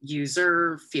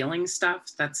user feeling stuff,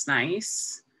 that's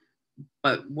nice,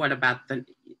 but what about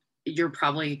you're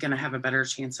probably going to have a better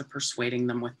chance of persuading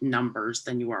them with numbers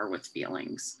than you are with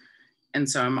feelings. And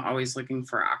so I'm always looking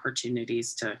for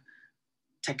opportunities to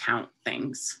count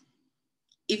things,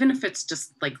 even if it's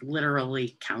just like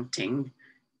literally counting,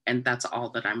 and that's all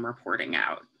that I'm reporting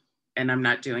out. And I'm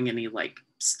not doing any like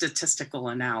statistical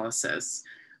analysis.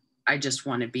 I just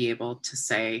want to be able to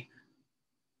say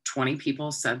 20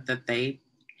 people said that they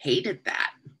hated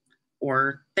that,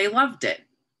 or they loved it,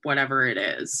 whatever it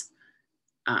is.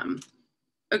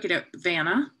 Okay,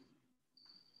 Vanna.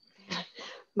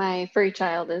 My furry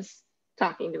child is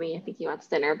talking to me. I think he wants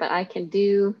dinner, but I can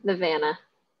do the Vanna.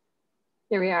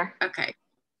 Here we are. Okay,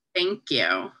 thank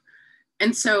you.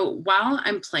 And so while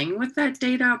I'm playing with that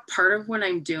data, part of what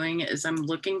I'm doing is I'm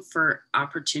looking for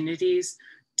opportunities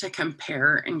to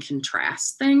compare and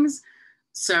contrast things.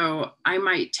 So I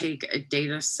might take a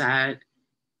data set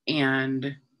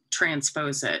and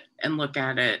transpose it and look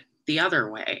at it the other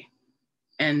way.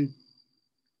 And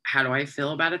how do I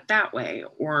feel about it that way?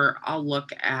 Or I'll look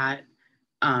at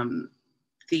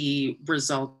the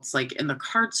results, like in the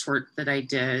card sort that I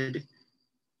did,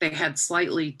 they had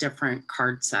slightly different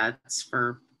card sets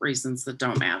for reasons that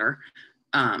don't matter.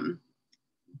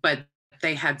 But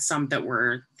they had some that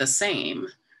were the same.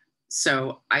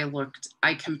 So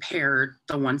I compared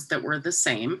the ones that were the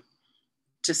same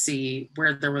to see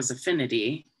where there was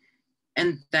affinity.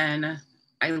 And then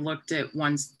I looked at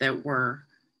ones that were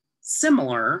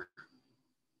similar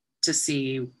to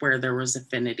see where there was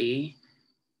affinity.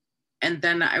 And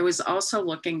then I was also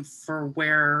looking for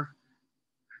where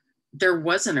there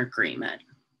was an agreement,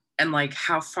 and like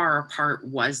how far apart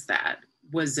was that?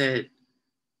 Was it,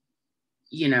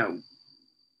 you know,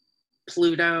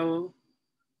 Pluto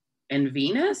and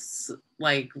Venus?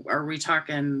 Like, are we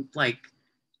talking like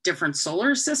different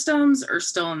solar systems or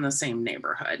still in the same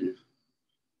neighborhood?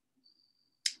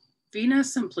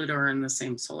 Venus and Pluto are in the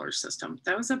same solar system.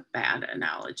 That was a bad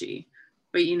analogy,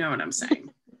 but you know what I'm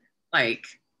saying. Like,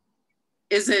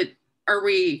 are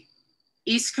we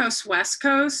East Coast, West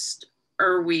Coast, or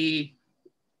are we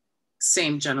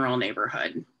same general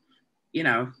neighborhood? You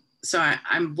know, so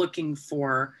I'm looking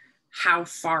for how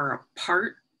far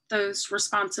apart those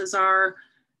responses are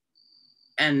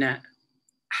and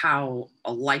how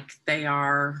alike they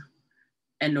are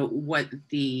and what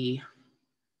the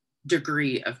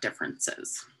degree of difference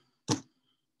is.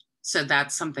 So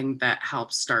that's something that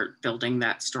helps start building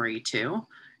that story too.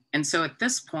 And so at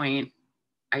this point,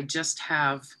 I just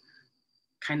have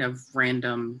kind of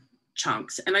random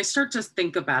chunks, and I start to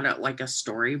think about it like a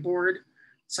storyboard.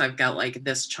 So I've got like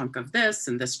this chunk of this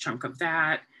and this chunk of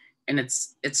that, and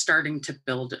it's starting to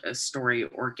build a story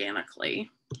organically.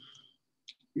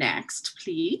 Next,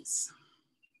 please.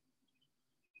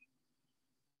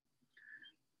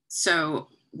 So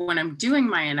when I'm doing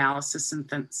my analysis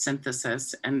and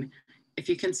synthesis, and if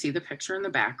you can see the picture in the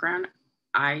background,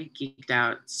 I geeked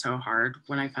out so hard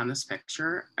when I found this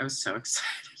picture. I was so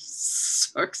excited,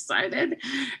 so excited.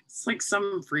 It's like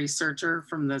some researcher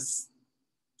from the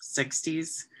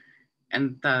 60s,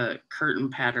 and the curtain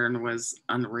pattern was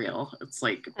unreal. It's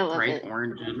like bright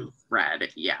orange and red.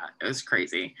 Yeah, it was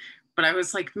crazy. But I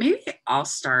was like, maybe I'll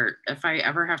start, if I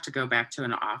ever have to go back to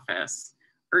an office,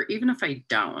 or even if I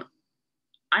don't,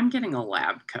 I'm getting a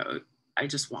lab coat. I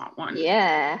just want one.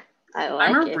 Yeah,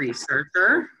 I'm a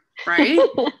researcher, right?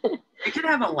 I could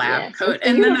have a lab coat,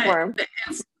 and uniform. Then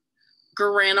it's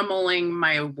granimaling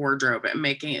my wardrobe and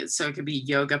making it so it could be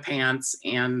yoga pants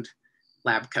and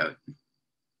lab coat.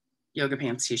 Yoga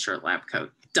pants, t-shirt, lab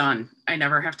coat. Done. I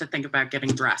never have to think about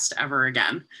getting dressed ever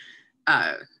again.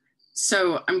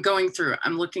 So I'm going through,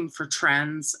 I'm looking for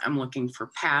trends. I'm looking for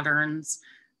patterns.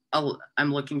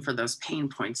 I'm looking for those pain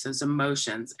points, those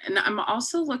emotions. And I'm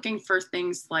also looking for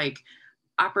things like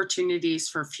opportunities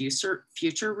for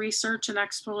future research and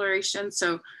exploration.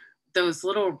 So those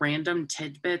little random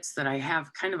tidbits that I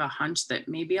have kind of a hunch that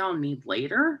maybe I'll need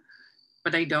later,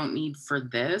 but I don't need for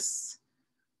this.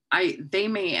 They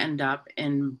may end up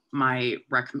in my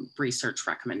research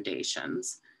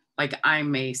recommendations. Like I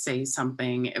may say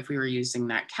something, if we were using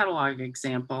that catalog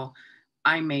example,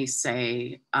 I may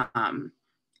say,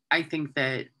 I think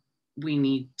that we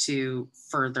need to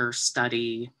further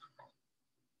study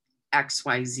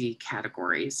XYZ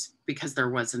categories because there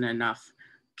wasn't enough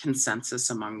consensus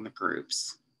among the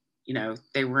groups. You know,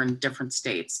 they were in different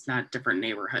states, not different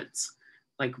neighborhoods.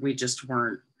 Like we just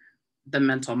weren't, the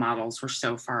mental models were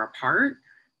so far apart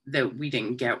that we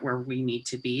didn't get where we need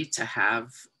to be to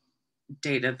have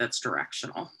data that's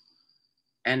directional.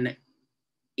 And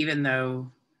even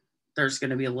though there's going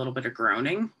to be a little bit of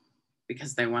groaning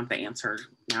because they want the answer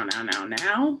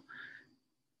now,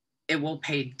 it will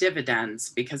pay dividends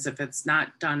because if it's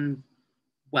not done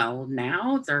well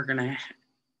now,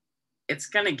 it's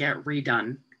going to get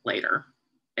redone later,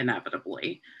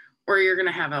 inevitably, or you're going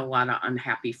to have a lot of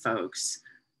unhappy folks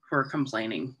who are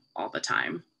complaining all the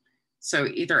time. So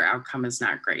either outcome is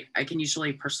not great. I can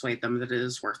usually persuade them that it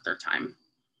is worth their time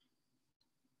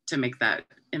to make that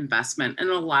investment. And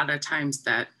a lot of times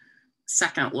that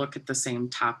second look at the same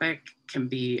topic can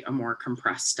be a more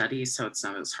compressed study, so it's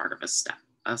not as hard of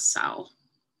a sell.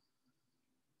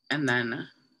 And then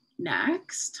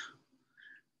next,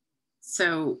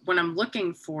 so when I'm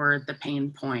looking for the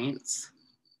pain points,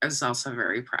 I was also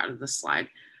very proud of this slide.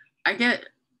 I get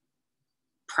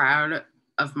proud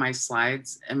of my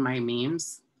slides and my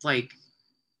memes like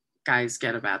guys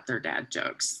get about their dad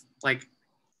jokes. Like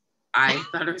I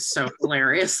thought it was so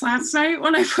hilarious last night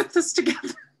when I put this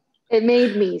together. It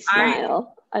made me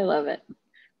smile. I love it.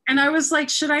 And I was like,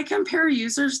 should I compare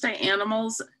users to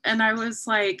animals? And I was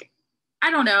like,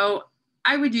 I don't know.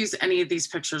 I would use any of these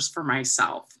pictures for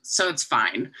myself, so it's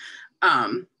fine.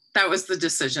 That was the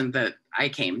decision that I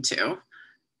came to.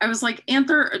 I was like, and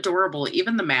they're adorable.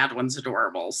 Even the mad one's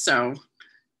adorable. So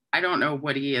I don't know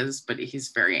what he is, but he's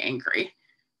very angry.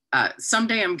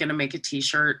 Someday I'm going to make a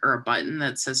t-shirt or a button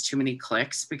that says too many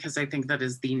clicks, because I think that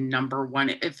is the number one.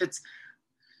 If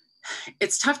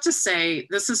it's tough to say,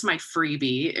 this is my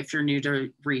freebie. If you're new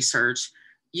to research,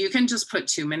 you can just put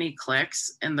too many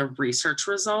clicks in the research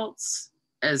results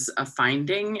as a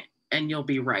finding and you'll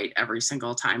be right every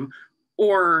single time,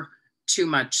 or too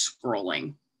much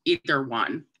scrolling, either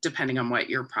one, depending on what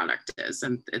your product is.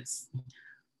 And it's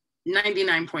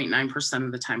 99.9%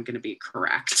 of the time going to be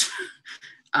correct.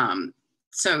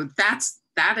 So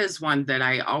that is one that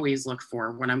I always look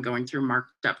for when I'm going through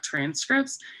marked up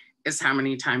transcripts, is how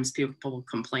many times people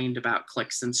complained about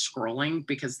clicks and scrolling,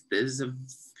 because this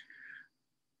is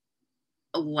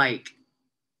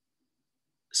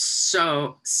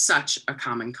such a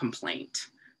common complaint.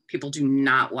 People do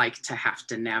not like to have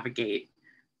to navigate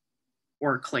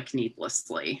or click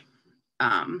needlessly.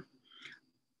 And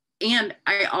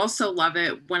I also love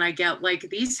it when I get like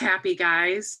these happy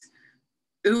guys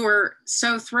who are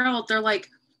so thrilled. They're like,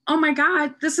 oh my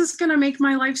God, this is gonna make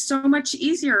my life so much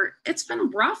easier. It's been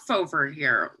rough over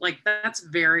here. Like, that's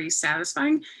very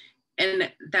satisfying.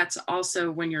 And that's also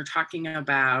when you're talking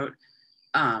about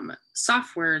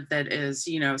software that is,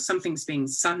 you know, something's being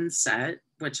sunset,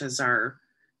 which is our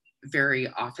very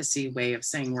officey way of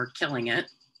saying we're killing it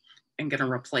and gonna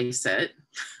replace it.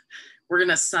 We're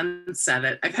gonna sunset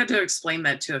it. I've had to explain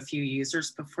that to a few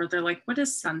users before. They're like, what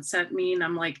does sunset mean?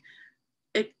 I'm like,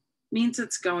 it means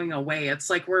it's going away. It's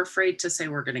like, we're afraid to say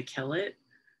we're gonna kill it.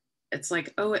 It's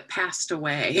like, oh, it passed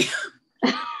away.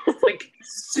 It's like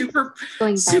super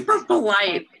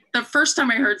polite. The first time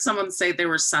I heard someone say they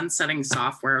were sunsetting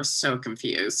software, I was so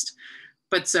confused.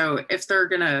 But so if they're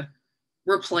gonna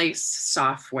replace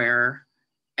software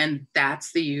and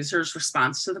that's the user's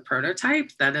response to the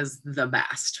prototype, that is the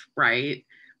best, right?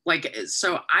 Like,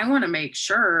 so I wanna make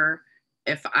sure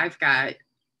if I've got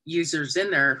users in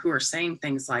there who are saying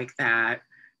things like that,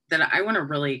 that I wanna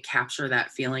really capture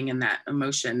that feeling and that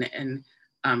emotion. And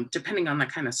depending on the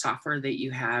kind of software that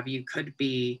you have, you could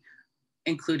be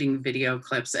including video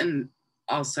clips and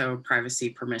also privacy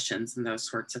permissions and those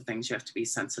sorts of things. You have to be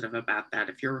sensitive about that.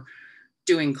 If you're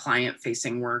doing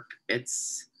client-facing work,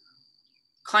 it's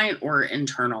client or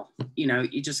internal, you know,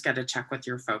 you just got to check with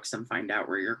your folks and find out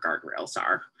where your guardrails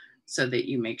are so that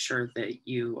you make sure that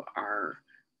you are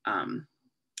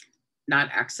not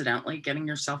accidentally getting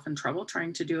yourself in trouble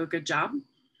trying to do a good job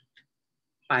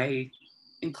by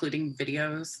including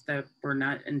videos that were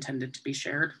not intended to be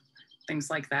shared, things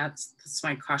like that. That's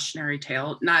my cautionary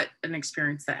tale. Not an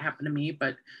experience that happened to me,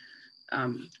 but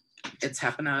it's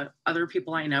happened to other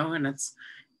people I know, and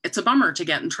it's a bummer to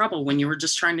get in trouble when you were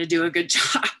just trying to do a good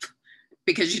job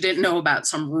because you didn't know about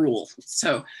some rule.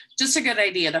 So just a good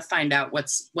idea to find out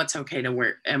what's okay to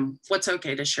wear and what's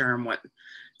okay to share and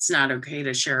what's not okay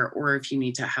to share, or if you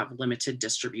need to have limited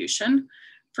distribution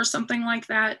for something like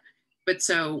that. But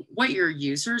so what your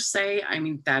users say, I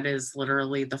mean, that is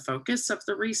literally the focus of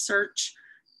the research,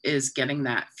 is getting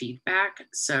that feedback.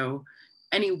 So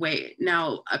anyway,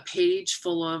 now a page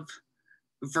full of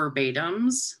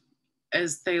verbatims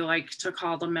as they like to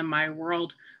call them in my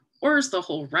world, or as the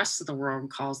whole rest of the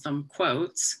world calls them,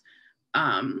 quotes.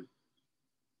 And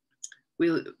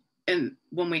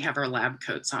when we have our lab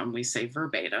coats on, we say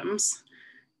verbatims,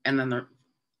 and then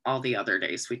all the other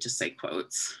days we just say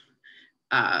quotes.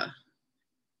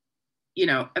 You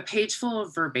know, a page full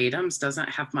of verbatims doesn't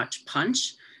have much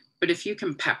punch, but if you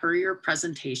can pepper your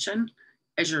presentation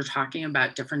as you're talking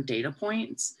about different data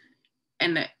points,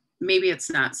 and maybe it's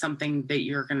not something that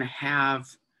you're going to have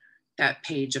that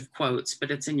page of quotes,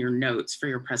 but it's in your notes for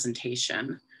your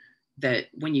presentation, that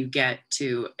when you get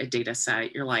to a data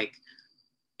set, you're like,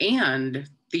 and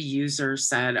the user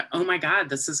said, oh my God,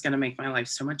 this is going to make my life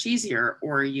so much easier.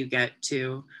 Or you get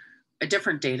to a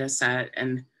different data set,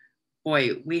 and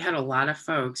boy, we had a lot of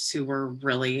folks who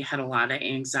had a lot of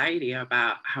anxiety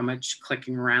about how much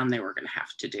clicking around they were going to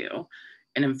have to do.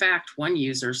 And in fact, one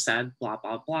user said, blah,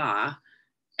 blah, blah,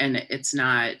 and it's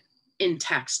not in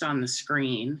text on the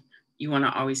screen. You want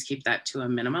to always keep that to a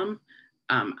minimum.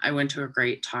 I went to a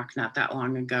great talk not that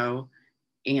long ago,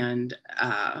 and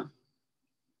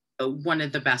one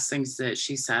of the best things that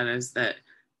she said is that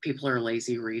people are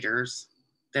lazy readers.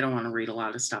 They don't want to read a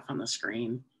lot of stuff on the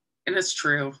screen. And it's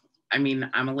true. I mean,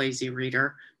 I'm a lazy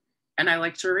reader and I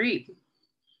like to read.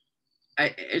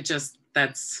 I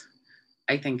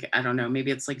think, I don't know,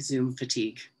 maybe it's like Zoom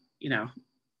fatigue, you know,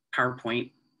 PowerPoint,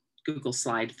 Google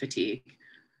slide fatigue.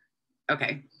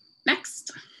 Okay,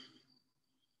 next.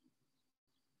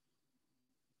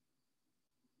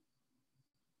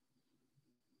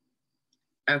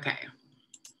 Okay,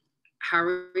 how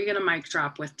are we gonna mic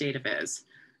drop with data viz?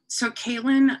 So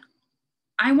Kaylin,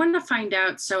 I want to find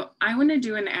out, so I want to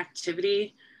do an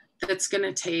activity that's going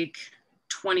to take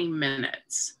 20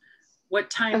 minutes. What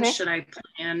time should I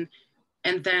plan?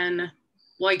 And then,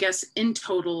 well, I guess in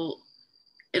total,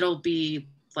 it'll be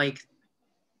like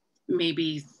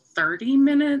maybe 30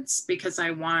 minutes, because I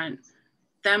want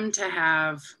them to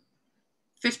have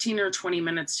 15 or 20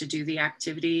 minutes to do the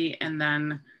activity, and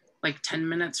then like 10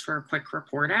 minutes for a quick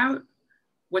report out.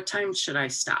 What time should I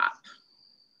stop?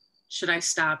 Should I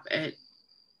stop at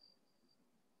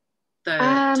the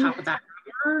top of that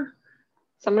hour?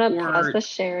 So I'm going to pause the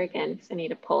share again because I need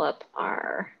to pull up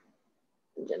our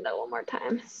agenda one more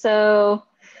time. So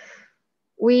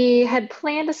we had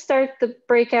planned to start the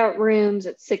breakout rooms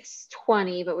at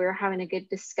 6:20, but we were having a good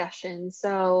discussion.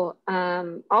 So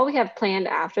all we have planned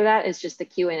after that is just the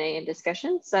Q&A and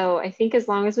discussion. So I think as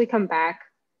long as we come back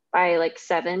by like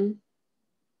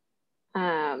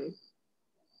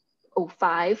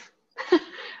 7:05,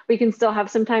 we can still have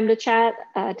some time to chat.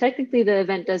 Technically, the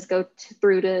event does go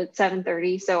through to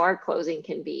 7:30, so our closing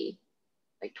can be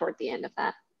like toward the end of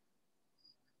that.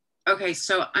 Okay,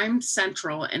 so I'm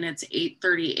central and it's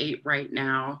 8:38 right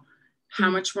now. How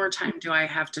much more time do I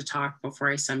have to talk before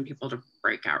I send people to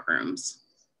breakout rooms?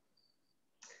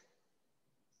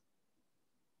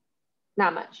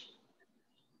 Not much.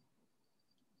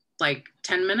 Like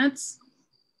 10 minutes?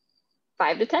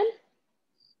 5 to 10?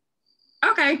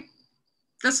 Okay,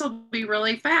 this will be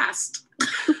really fast.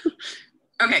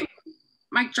 Okay,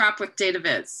 mic drop with data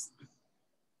viz.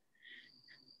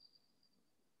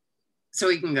 So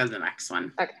we can go to the next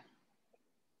one. Okay.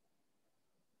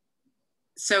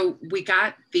 So we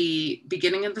got the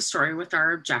beginning of the story with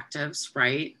our objectives,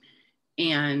 right?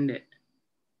 And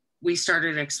we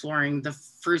started exploring the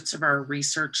fruits of our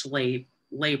research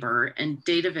labor, and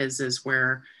data viz is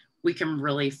where we can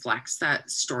really flex that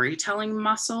storytelling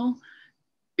muscle,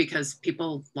 because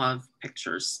people love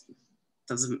pictures.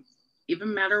 Doesn't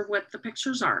even matter what the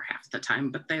pictures are half the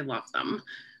time, but they love them.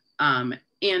 And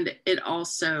it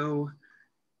also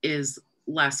is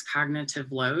less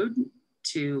cognitive load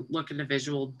to look at a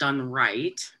visual done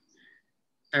right.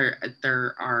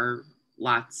 There are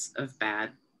lots of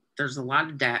there's a lot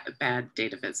of bad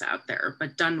data viz out there,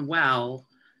 but done well,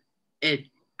 it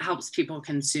helps people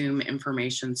consume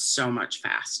information so much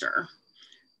faster.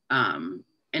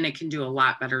 And it can do a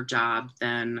lot better job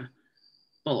than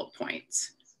bullet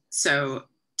points. So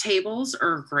tables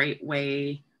are a great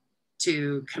way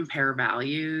to compare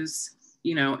values,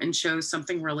 you know, and show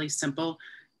something really simple.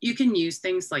 You can use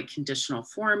things like conditional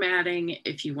formatting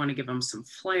if you want to give them some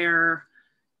flair,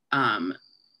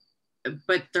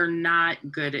 but they're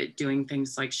not good at doing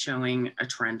things like showing a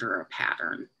trend or a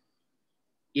pattern.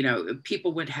 You know,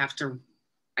 people would have to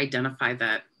identify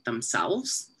that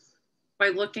themselves by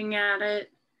looking at it,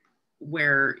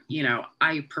 where, you know,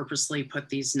 I purposely put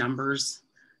these numbers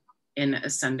in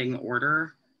ascending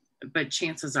order, but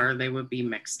chances are they would be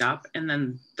mixed up, and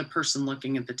then the person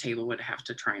looking at the table would have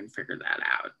to try and figure that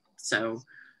out. So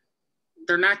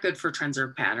they're not good for trends or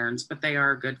patterns, but they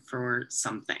are good for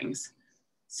some things.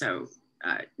 So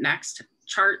Next,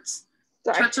 charts.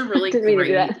 Sorry. Charts are really Didn't mean to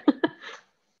do great. that.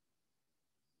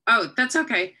 Oh, that's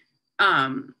okay.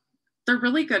 They're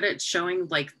really good at showing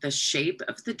like the shape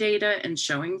of the data and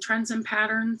showing trends and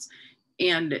patterns.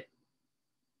 And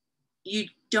you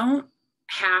don't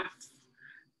have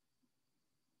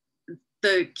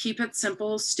the keep it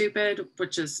simple, stupid,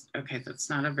 which is, okay, that's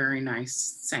not a very nice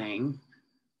saying.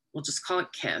 We'll just call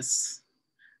it KISS.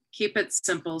 Keep it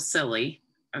simple, silly.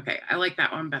 Okay, I like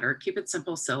that one better. Keep it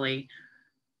simple, silly.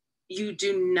 You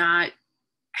do not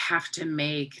have to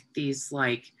make these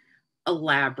like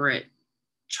elaborate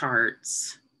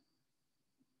charts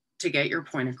to get your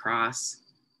point across,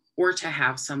 or to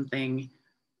have something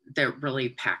that really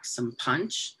packs some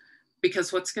punch,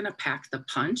 because what's going to pack the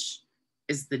punch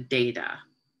is the data,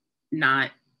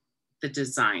 not the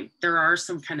design. There are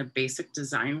some kind of basic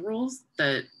design rules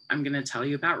that I'm going to tell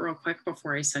you about real quick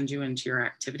before I send you into your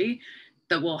activity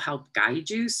that will help guide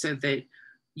you so that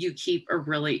you keep a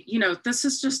really, you know, this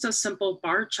is just a simple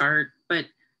bar chart, but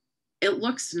it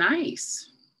looks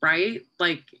nice, right?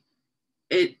 Like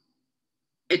it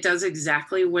does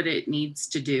exactly what it needs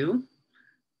to do.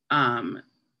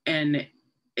 And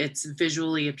it's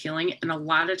visually appealing. And a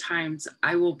lot of times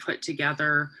I will put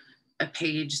together a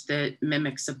page that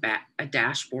mimics a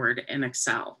dashboard in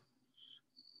Excel.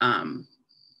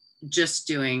 Just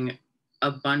doing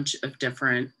a bunch of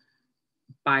different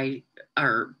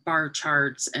bar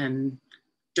charts and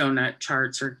donut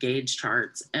charts or gauge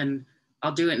charts. And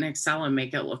I'll do it in Excel and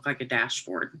make it look like a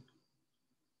dashboard.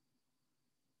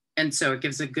 And so it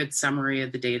gives a good summary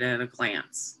of the data at a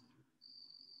glance.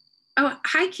 Oh,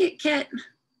 hi, Kit.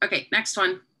 Okay, next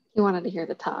one. You wanted to hear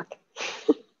the talk.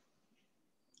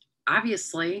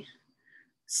 Obviously.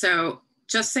 So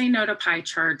just say no to pie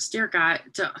charts. Dear God,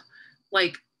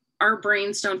 like our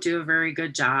brains don't do a very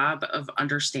good job of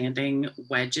understanding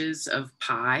wedges of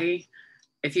pie.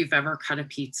 If you've ever cut a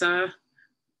pizza,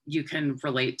 you can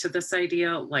relate to this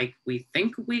idea. Like we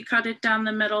think we cut it down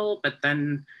the middle, but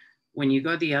then when you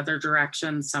go the other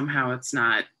direction, somehow it's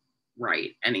not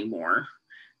right anymore.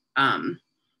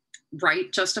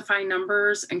 Write justify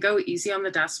numbers and go easy on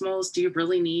the decimals. Do you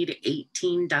really need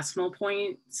 18 decimal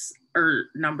points or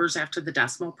numbers after the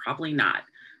decimal? Probably not.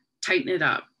 Tighten it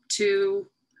up. 2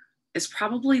 is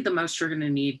probably the most you're going to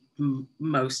need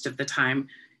most of the time.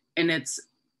 And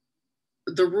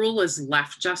the rule is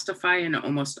left justify in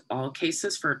almost all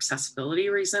cases for accessibility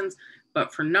reasons,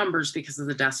 but for numbers, because of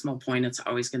the decimal point, it's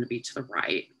always going to be to the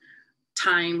right.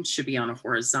 Time should be on a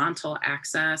horizontal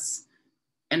axis.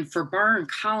 And for bar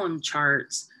and column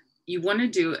charts, you want to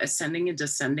do ascending and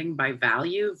descending by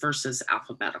value versus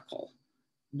alphabetical,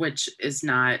 which is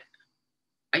not,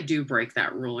 I do break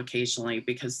that rule occasionally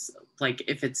because like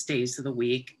if it's days of the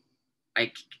week,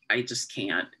 I just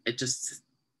can't. It just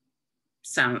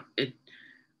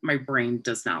my brain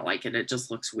does not like it. It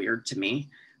just looks weird to me.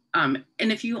 And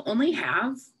if you only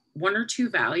have 1 or 2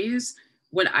 values,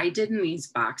 what I did in these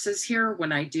boxes here,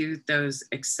 when I do those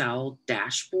Excel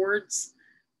dashboards,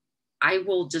 I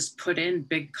will just put in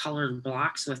big colored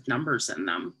blocks with numbers in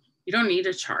them. You don't need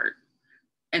a chart.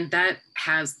 And that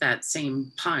has that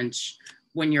same punch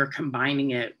when you're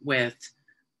combining it with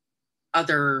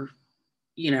other,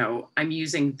 you know, I'm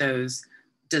using those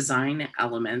design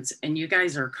elements, and you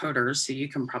guys are coders, so you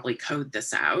can probably code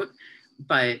this out.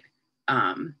 But,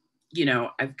 you know,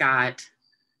 I've got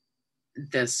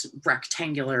this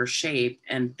rectangular shape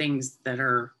and things that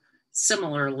are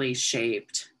similarly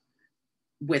shaped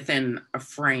within a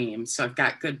frame. So I've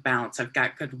got good balance, I've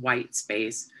got good white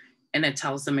space, and it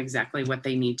tells them exactly what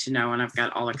they need to know. And I've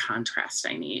got all the contrast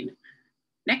I need.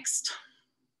 Next.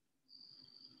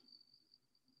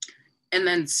 And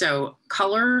then so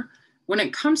color, when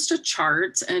it comes to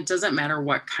charts, and it doesn't matter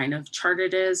what kind of chart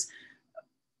it is,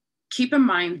 keep in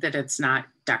mind that it's not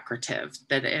decorative,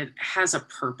 that it has a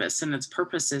purpose, and its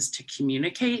purpose is to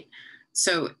communicate.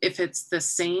 So if it's the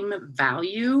same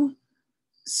value,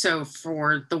 so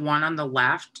for the one on the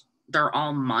left, they're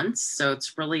all months, so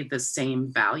it's really the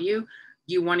same value.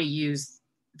 You want to use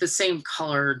the same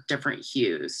color, different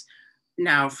hues.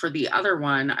 Now for the other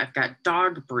one, I've got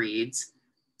dog breeds.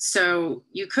 So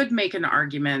you could make an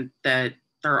argument that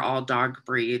they're all dog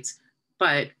breeds,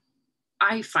 but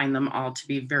I find them all to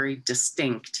be very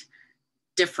distinct,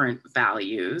 different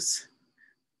values.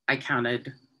 I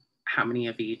counted how many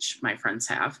of each my friends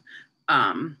have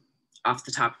off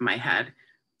the top of my head.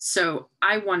 So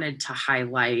I wanted to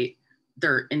highlight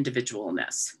their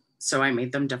individualness. So I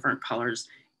made them different colors.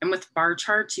 And with bar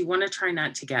charts, you want to try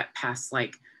not to get past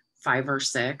like 5 or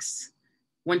 6.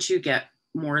 Once you get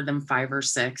more than 5 or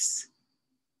 6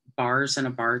 bars in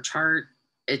a bar chart,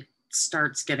 it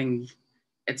starts getting,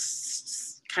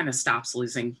 it's kind of stops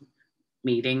losing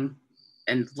meaning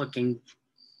and looking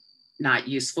not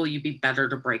useful. You'd be better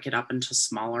to break it up into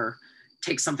smaller,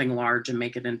 take something large and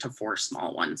make it into 4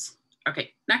 small ones.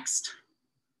 Okay, next.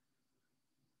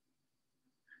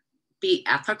 Be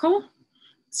ethical.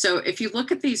 So if you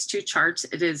look at these 2 charts,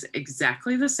 it is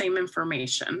exactly the same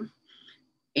information.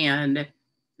 And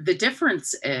the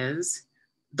difference is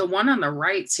the one on the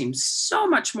right seems so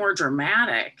much more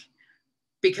dramatic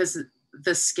because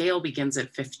the scale begins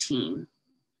at 15.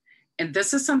 And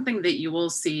this is something that you will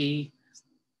see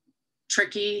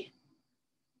tricky,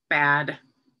 bad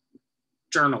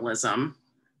journalism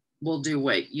will do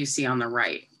what you see on the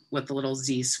right with the little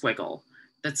Z squiggle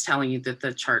that's telling you that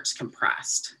the chart's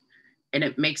compressed. And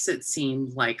it makes it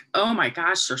seem like, oh my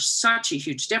gosh, there's such a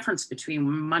huge difference between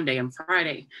Monday and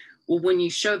Friday. Well, when you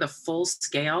show the full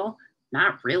scale,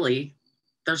 not really.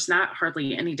 There's not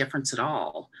hardly any difference at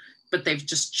all, but they've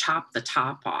just chopped the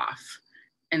top off.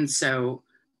 And so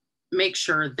make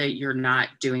sure that you're not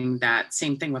doing that.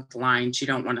 Same thing with lines. You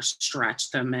don't want to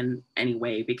stretch them in any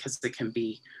way because it can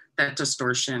be, that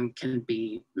distortion can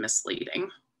be misleading.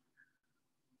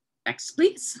 Next,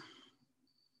 please.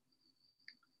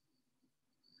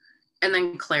 And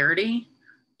then clarity,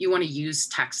 you want to use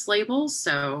text labels.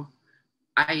 So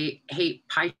I hate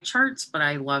pie charts, but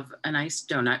I love a nice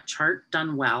donut chart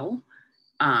done well.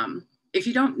 If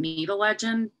you don't need a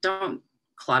legend, don't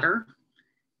clutter.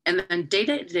 And then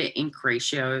data to ink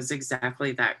ratio is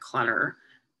exactly that clutter.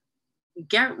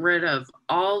 Get rid of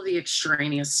all the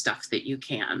extraneous stuff that you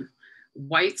can.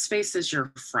 White space is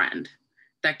your friend.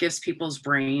 That gives people's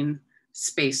brain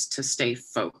space to stay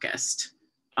focused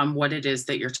on what it is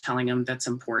that you're telling them that's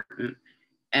important.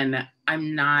 And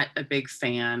I'm not a big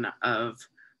fan of,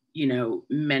 you know,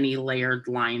 many layered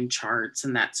line charts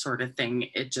and that sort of thing.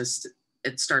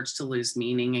 It starts to lose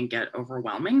meaning and get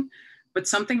overwhelming. But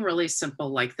something really simple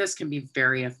like this can be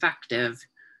very effective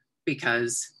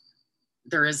because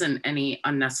there isn't any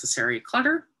unnecessary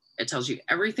clutter. It tells you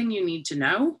everything you need to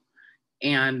know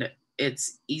and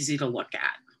it's easy to look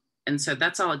at. And so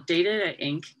that's all. Data to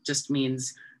ink just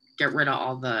means get rid of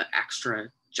all the extra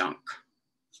junk.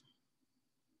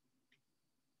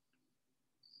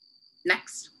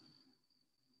 Next.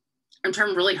 I'm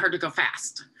trying really hard to go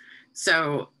fast.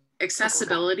 So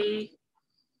accessibility,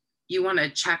 you want to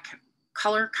check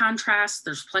color contrast.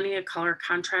 There's plenty of color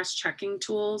contrast checking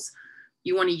tools.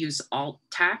 You want to use alt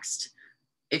text.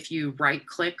 If you right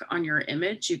click on your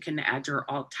image, you can add your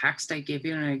alt text. I gave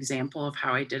you an example of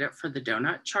how I did it for the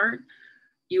donut chart.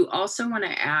 You also want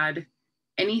to add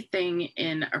anything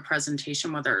in a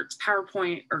presentation, whether it's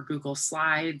PowerPoint or Google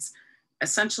Slides.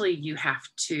 Essentially, you have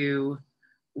to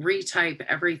retype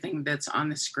everything that's on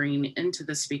the screen into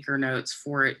the speaker notes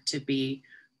for it to be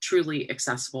truly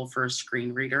accessible for a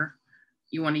screen reader.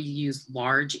 You want to use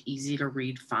large, easy to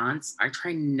read fonts. I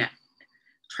try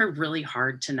really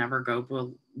hard to never go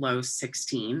below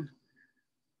 16.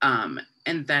 And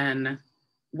then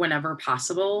whenever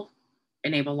possible,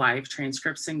 enable live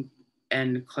transcripts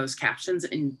and closed captions.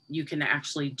 And you can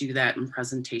actually do that in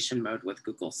presentation mode with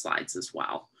Google Slides as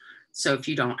well. So if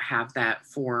you don't have that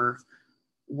for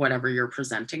whatever you're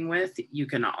presenting with, you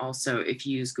can also, if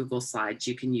you use Google Slides,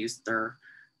 you can use their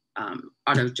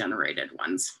auto-generated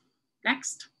ones.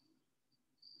 Next.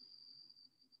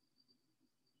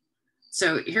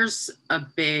 So here's a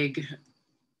big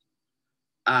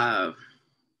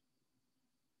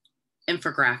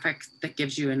infographic that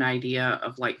gives you an idea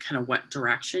of like kind of what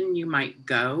direction you might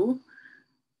go.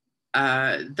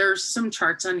 There's some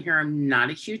charts on here I'm not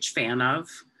a huge fan of.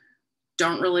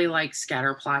 Don't really like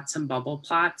scatter plots and bubble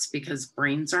plots because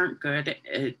brains aren't good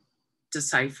at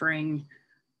deciphering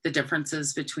the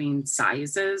differences between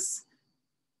sizes.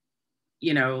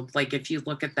 You know, like if you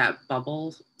look at that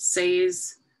bubble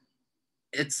size,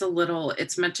 it's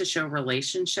meant to show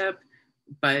relationship,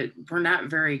 but we're not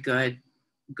very good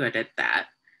at that.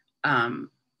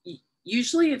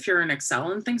 Usually if you're in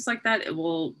Excel and things like that, it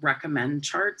will recommend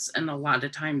charts. And a lot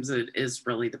of times it is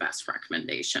really the best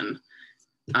recommendation.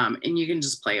 And you can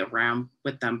just play around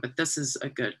with them, but this is a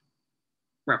good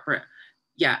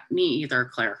yeah, me either,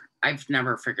 Claire. I've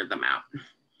never figured them out.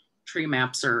 Tree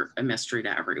maps are a mystery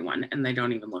to everyone and they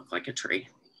don't even look like a tree.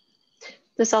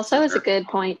 This also is a good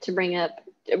point to bring up.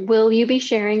 Will you be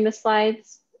sharing the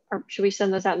slides or should we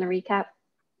send those out in the recap?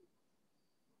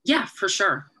 Yeah, for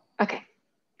sure. Okay,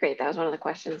 great. That was one of the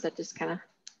questions that just kind of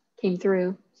came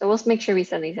through. So we'll make sure we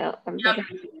send these out. Yeah.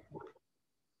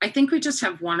 I think we just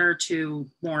have 1 or 2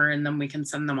 more and then we can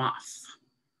send them off.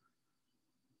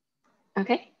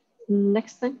 Okay,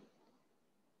 next thing.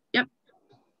 Yep.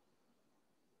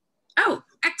 Oh,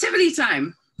 activity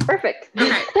time. Perfect.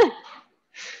 Okay.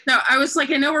 No, I was like,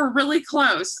 I know we're really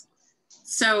close.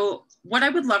 So what I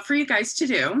would love for you guys to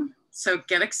do, so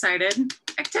get excited,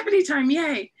 activity time,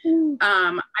 yay.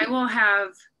 I will have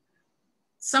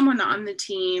someone on the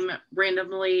team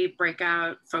randomly break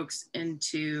out folks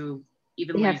into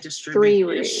evenly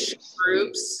distributed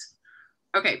groups.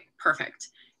 Okay, perfect.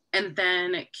 And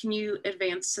then can you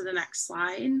advance to the next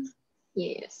slide?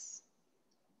 Yes.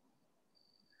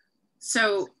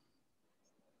 So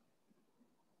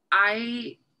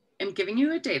I am giving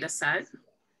you a data set.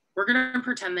 We're going to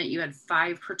pretend that you had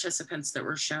 5 participants that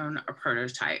were shown a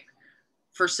prototype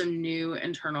for some new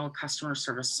internal customer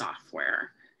service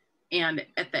software. And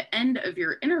at the end of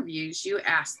your interviews, you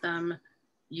asked them,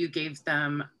 you gave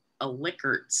them a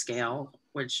Likert scale,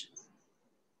 which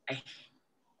I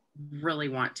really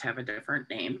want to have a different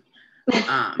name.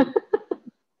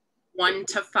 1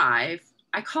 to 5.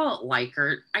 I call it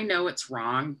Likert. I know it's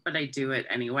wrong, but I do it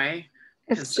anyway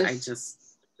because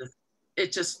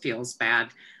it just feels bad.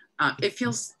 It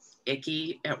feels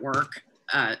icky at work.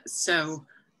 So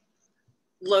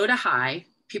low to high,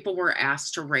 people were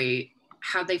asked to rate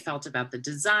how they felt about the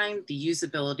design, the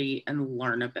usability, and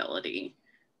learnability.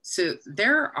 So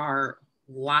there are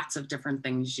lots of different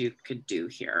things you could do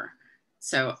here.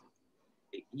 So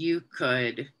you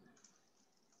could,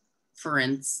 for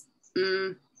instance,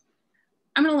 I'm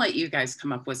gonna let you guys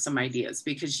come up with some ideas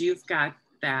because you've got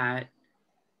that.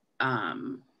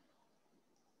 Can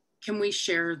we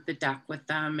share the deck with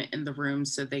them in the room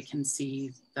so they can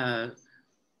see the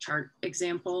chart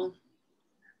example?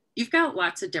 You've got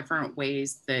lots of different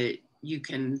ways that you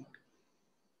could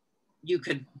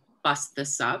bust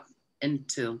this up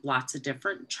into lots of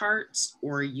different charts,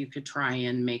 or you could try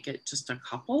and make it just a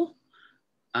couple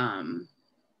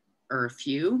or a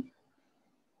few.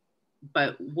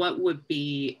 But what would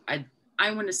be,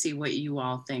 I want to see what you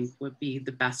all think would be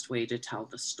the best way to tell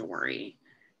the story.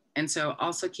 And so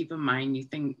also keep in mind,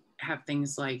 you have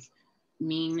things like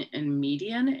mean and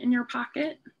median in your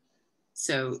pocket.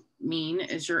 So mean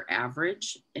is your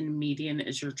average and median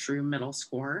is your true middle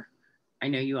score. I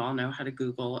know you all know how to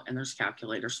Google and there's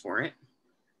calculators for it.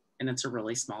 And it's a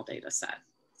really small data set.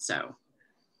 So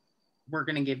we're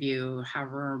gonna give you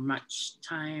however much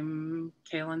time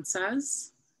Kaylin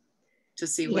says to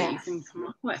see what you can come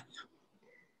up with.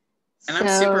 And I'm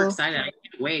super excited, I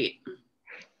can't wait.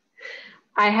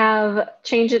 I have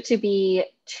changed it to be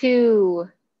 2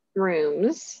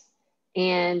 rooms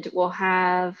and we'll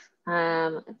have,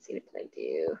 let's see, what did I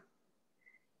do?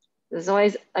 There's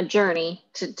always a journey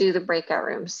to do the breakout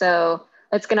room. So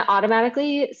it's gonna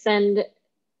automatically send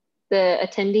the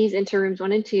attendees into rooms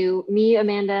 1 and 2. Me,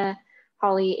 Amanda,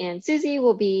 Holly, and Susie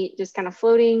will be just kind of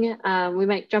floating. We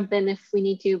might jump in if we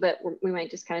need to, but we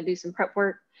might just kind of do some prep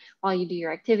work while you do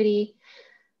your activity.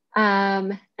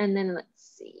 And then let's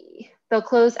see, they'll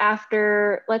close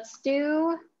after, let's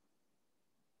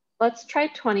try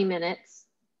 20 minutes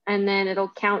and then it'll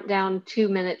count down 2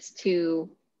 minutes to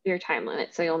your time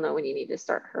limit. So you'll know when you need to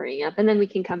start hurrying up. And then we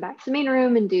can come back to the main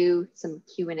room and do some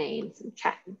Q&A and some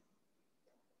chatting.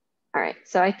 All right,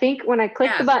 so I think when I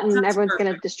click the button, everyone's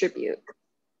gonna distribute.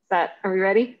 Are we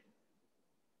ready?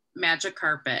 Magic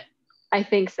carpet. I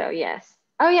think so, yes.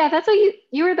 Oh yeah, that's what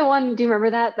you were the one, do you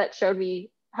remember that showed me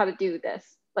how to do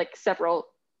this like several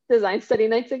design study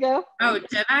nights ago? Oh,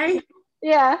 did I?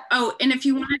 Yeah. Oh, and if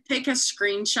you want to take a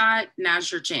screenshot, now's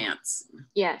your chance.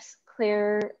 Yes,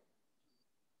 Claire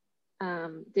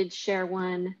did share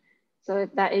one. So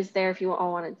that is there if you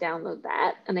all want to download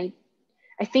that. And I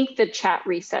think the chat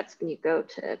resets when you go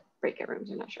to breakout rooms,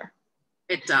 I'm not sure.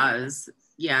 It does,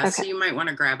 yeah, okay. So you might want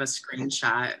to grab a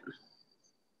screenshot.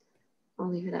 I'll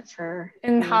leave it up for.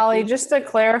 And Holly, just to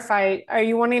clarify, are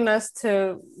you wanting us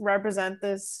to represent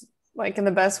this like in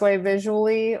the best way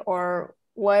visually, or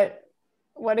what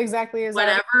exactly is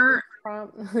whatever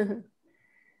that?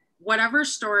 Whatever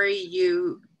story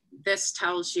this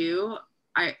tells you,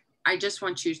 I just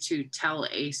want you to tell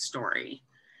a story.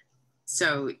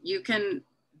 So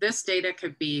this data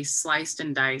could be sliced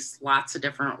and diced lots of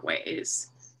different ways.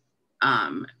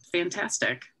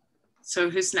 Fantastic. So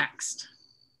who's next?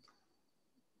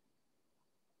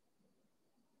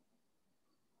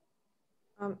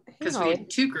 Because we need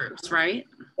 2 groups, right?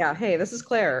 Yeah, hey, this is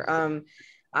Claire.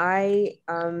 I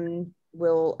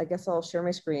guess I'll share my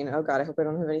screen. Oh God, I hope I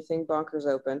don't have anything bonkers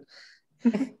open.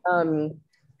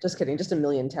 Just kidding, just a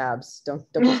million tabs. Don't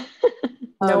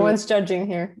no one's judging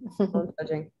here. No one's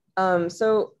judging.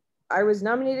 So I was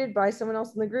nominated by someone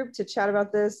else in the group to chat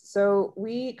about this. So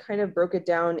we kind of broke it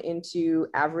down into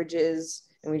averages,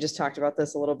 and we just talked about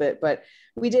this a little bit, but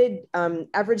we did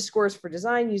average scores for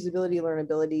design, usability,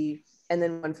 learnability, and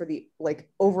then one for the like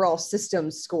overall system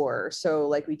score. So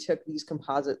like we took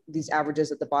these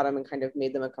averages at the bottom and kind of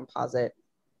made them a composite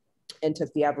and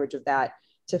took the average of that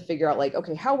to figure out like,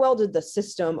 okay, how well did the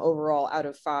system overall out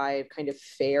of 5 kind of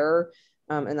fare?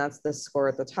 And that's the score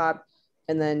at the top.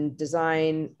 And then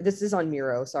design, this is on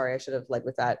Miro. Sorry, I should have led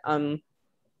with that.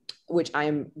 Which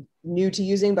I'm new to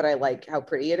using, but I like how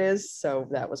pretty it is. So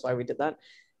that was why we did that.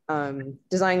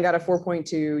 Design got a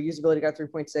 4.2, usability got a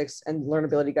 3.6, and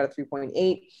learnability got a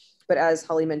 3.8. But as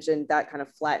Holly mentioned, that kind of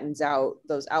flattens out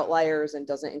those outliers and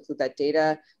doesn't include that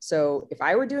data. So if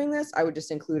I were doing this, I would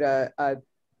just include an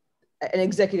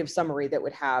executive summary that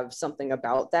would have something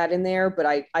about that in there. But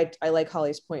I like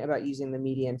Holly's point about using the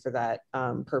median for that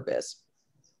purpose.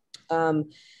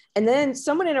 And then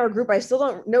someone in our group, I still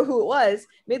don't know who it was,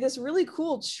 made this really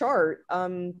cool chart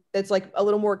that's like a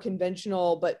little more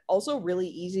conventional, but also really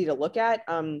easy to look at,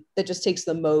 that just takes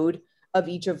the mode of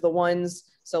each of the ones.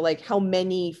 So like how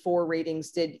many 4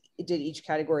 ratings did each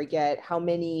category get, how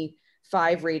many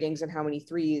 5 ratings and how many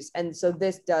 3s. And so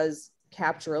this does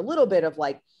capture a little bit of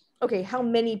like, okay, how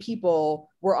many people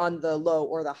were on the low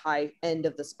or the high end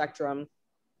of the spectrum.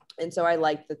 And so I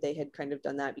liked that they had kind of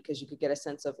done that because you could get a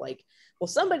sense of like, well,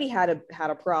 somebody had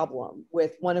a problem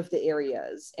with one of the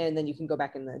areas, and then you can go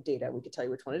back in the data. We could tell you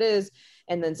which one it is.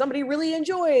 And then somebody really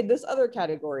enjoyed this other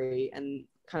category and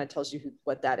kind of tells you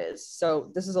what that is. So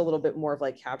this is a little bit more of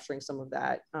like capturing some of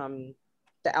that, the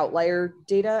outlier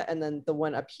data. And then the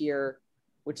one up here,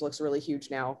 which looks really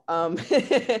huge now,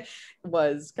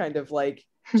 was kind of like,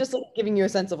 just like giving you a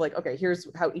sense of like, okay, here's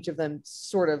how each of them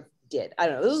sort of did. I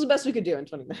don't know. This is the best we could do in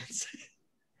 20 minutes.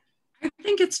 I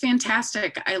think it's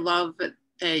fantastic. I love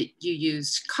that you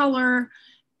used color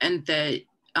and that,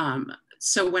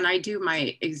 so when I do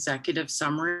my executive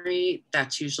summary,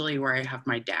 that's usually where I have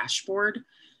my dashboard.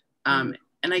 And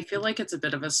I feel like it's a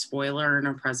bit of a spoiler in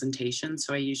a presentation.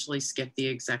 So I usually skip the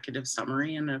executive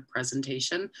summary in a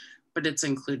presentation, but it's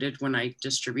included when I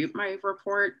distribute my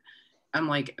report. I'm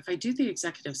like, if I do the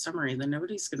executive summary, then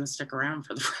nobody's going to stick around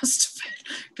for the rest of it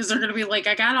because they're going to be like,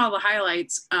 I got all the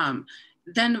highlights. So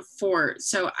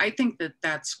I think that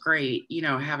that's great, you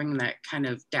know, having that kind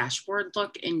of dashboard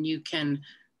look, and you can,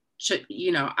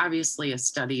 you know, obviously a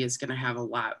study is going to have a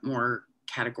lot more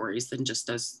categories than just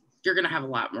those. You're going to have a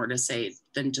lot more to say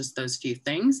than just those few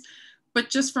things. But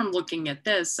just from looking at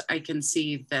this, I can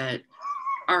see that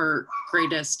our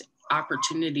greatest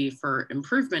opportunity for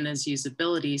improvement is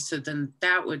usability. So then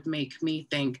that would make me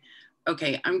think,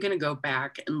 okay, I'm going to go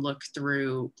back and look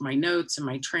through my notes and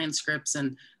my transcripts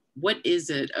and what is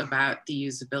it about the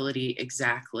usability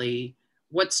exactly?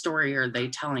 What story are they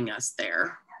telling us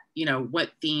there? You know,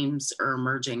 what themes are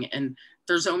emerging? And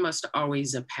there's almost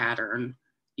always a pattern.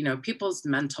 You know, people's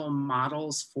mental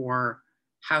models for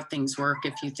how things work.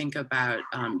 If you think about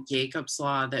Jacob's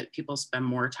law, that people spend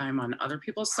more time on other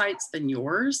people's sites than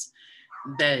yours,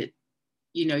 that,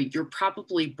 you know, you're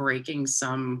probably breaking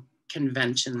some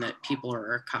convention that people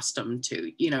are accustomed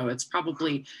to. You know, it's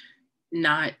probably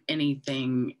not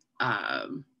anything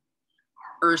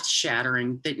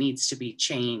earth-shattering that needs to be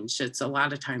changed. It's a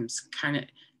lot of times kind of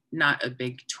not a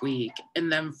big tweak.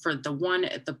 And then for the one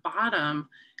at the bottom,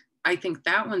 I think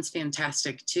that one's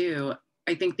fantastic too.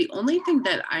 I think the only thing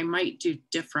that I might do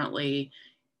differently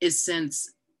is,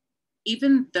 since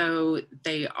even though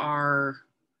they are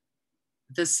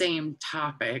the same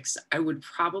topics, I would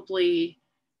probably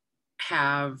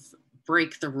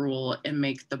break the rule and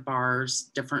make the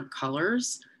bars different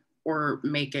colors, or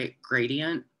make it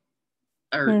gradient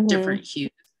or different hues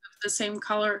of the same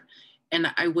color. And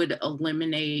I would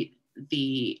eliminate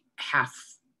the half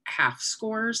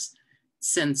scores,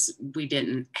 since we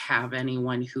didn't have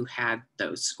anyone who had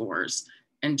those scores,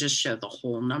 and just show the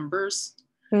whole numbers,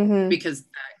 because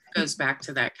that goes back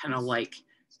to that kind of like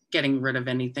getting rid of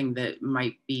anything that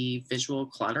might be visual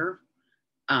clutter,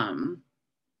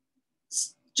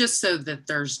 just so that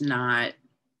there's not,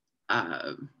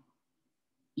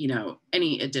 you know,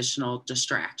 any additional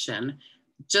distraction.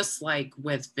 Just like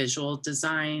with visual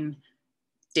design,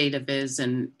 data viz,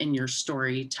 and in your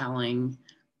storytelling,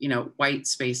 you know, white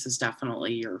space is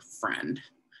definitely your friend.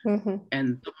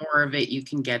 And the more of it you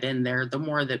can get in there, the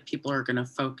more that people are going to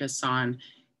focus on.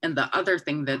 And the other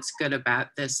thing that's good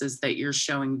about this is that you're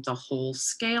showing the whole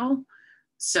scale.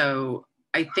 So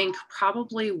I think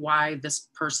probably why this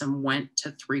person went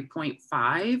to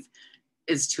 3.5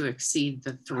 is to exceed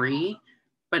the 3,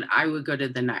 but I would go to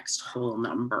the next whole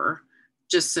number,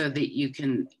 just so that you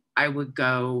can, I would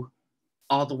go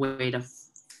all the way to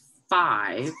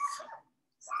 5.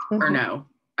 Or no,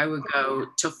 I would go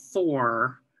to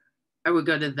 4. I would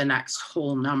go to the next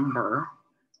whole number,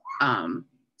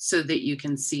 so that you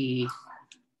can see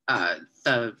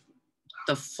the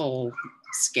full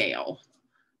scale.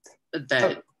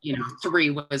 That, you know, 3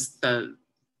 was the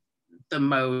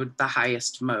mode, the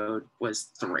highest mode was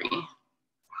 3.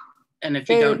 And if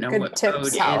you don't know what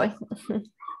tips, Holly.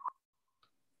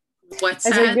 What's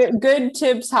that? Good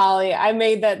tips, Holly. I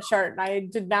made that chart and I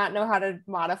did not know how to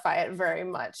modify it very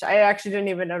much. I actually didn't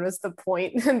even notice the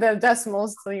point, the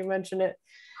decimals till you mentioned it.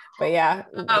 But yeah,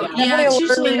 it's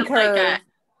usually like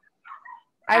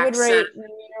I would rate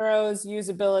Miro's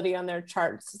usability on their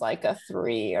charts like a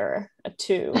 3 or a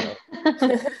 2.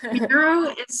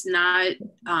 Miro is not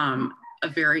a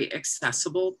very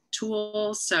accessible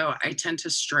tool, so I tend to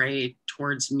stray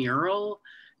towards Mural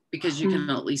because you can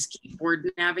at least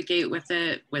keyboard navigate with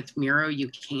it. With Miro, you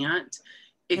can't.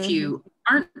 If you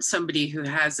aren't somebody who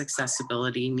has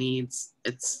accessibility needs,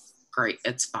 it's great,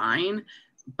 it's fine.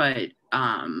 But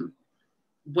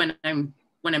when I'm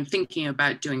thinking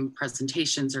about doing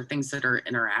presentations or things that are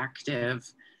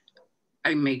interactive,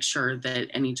 I make sure that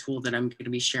any tool that I'm going to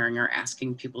be sharing or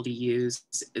asking people to use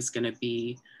is going to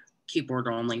be keyboard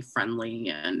only friendly.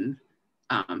 And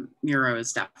Miro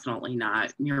is definitely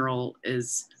not. Mural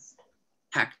is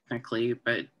technically,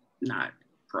 but not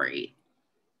great.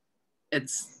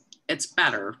 It's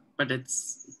better, but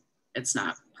it's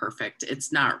not perfect.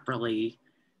 It's not really,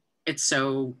 it's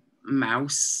so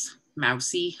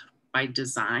mousy by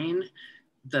design.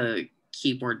 The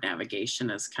keyboard navigation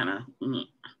is kind of,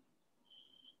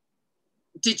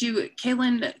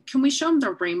 Kaylin, can we show them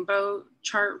the rainbow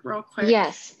chart real quick?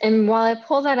 Yes, and while I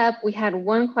pull that up, we had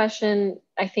one question.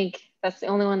 I think that's the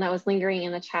only one that was lingering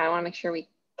in the chat. I want to make sure we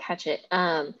catch it.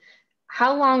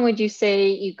 How long would you say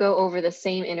you go over the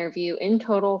same interview in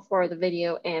total for the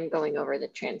video and going over the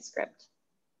transcript?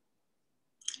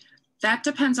 That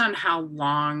depends on how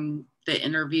long the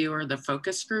interview or the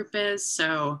focus group is.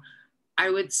 So I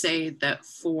would say that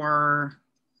for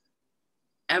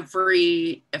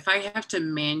if I have to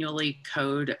manually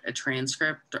code a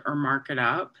transcript or mark it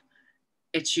up,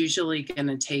 it's usually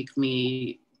going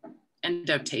to end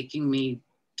up taking me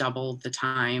double the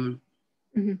time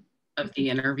of the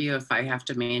interview. If I have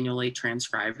to manually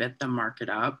transcribe it, then mark it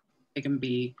up. It can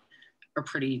be a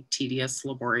pretty tedious,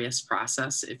 laborious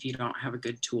process if you don't have a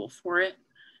good tool for it.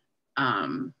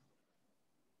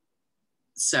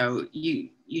 So you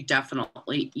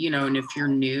definitely, and if you're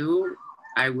new,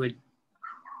 I would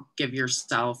give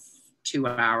yourself 2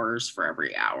 hours for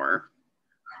every hour.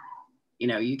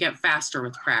 You get faster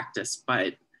with practice,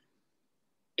 but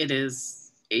it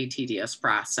is a tedious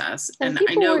process. And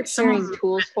I know were sharing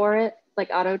tools for it, like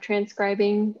auto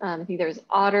transcribing. I think there's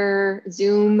Otter,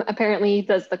 Zoom apparently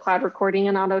does the cloud recording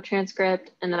and auto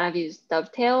transcript. And then I've used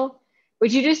Dovetail,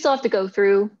 which you do still have to go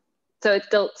through. So it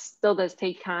still does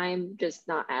take time, just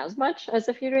not as much as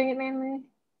if you're doing it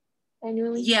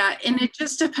manually. Yeah, and it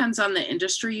just depends on the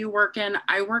industry you work in.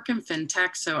 I work in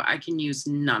FinTech, so I can use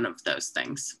none of those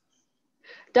things.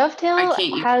 Dovetail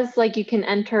has you can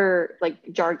enter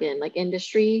jargon,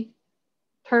 industry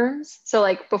terms.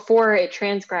 So before it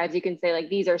transcribes, you can say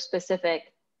these are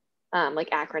specific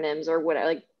acronyms or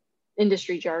whatever,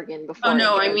 industry jargon before. Oh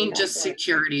no, I mean just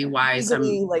security wise. I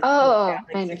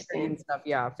understand. Stuff.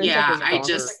 Yeah. I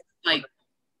just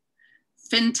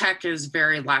FinTech is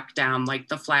very locked down.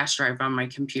 The flash drive on my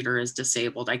computer is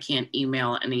disabled. I can't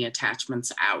email any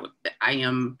attachments out.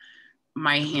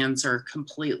 My hands are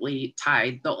completely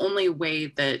tied. The only way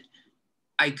that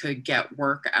I could get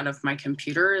work out of my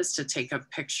computer is to take a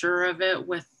picture of it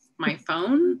with my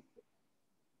phone.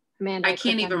 Amanda, I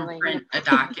can't even print a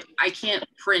document. I can't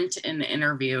print an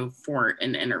interview for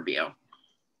an interview.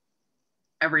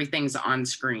 Everything's on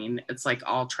screen. It's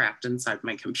all trapped inside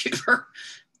my computer,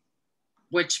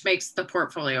 which makes the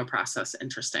portfolio process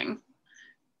interesting.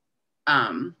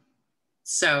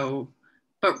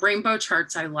 But rainbow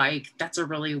charts I like. That's a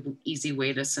really easy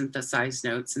way to synthesize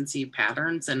notes and see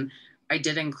patterns. And I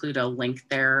did include a link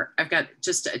there. I've got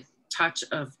just a touch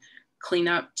of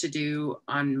cleanup to do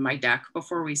on my deck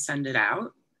before we send it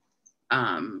out.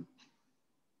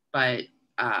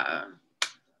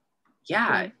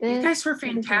 Yeah, you guys were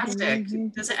fantastic.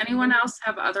 Does anyone else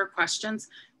have other questions?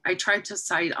 I tried to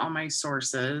cite all my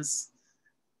sources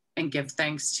and give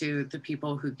thanks to the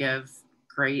people who give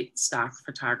great stock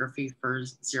photography for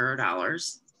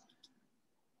 $0.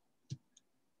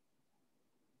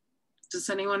 Does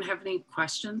anyone have any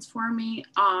questions for me?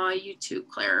 You too,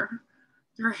 Claire.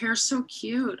 Your hair's so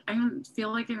cute. I feel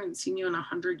like I haven't seen you in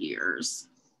 100 years.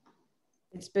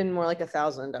 It's been more like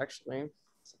 1,000 actually.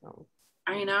 So.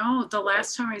 I know. The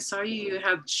last time I saw you, you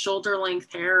had shoulder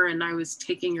length hair and I was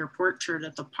taking your portrait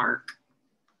at the park.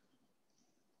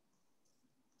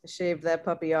 I shaved that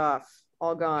puppy off,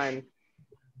 all gone.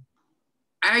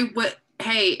 I would,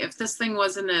 hey, if this thing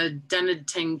wasn't a dented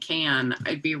tin can,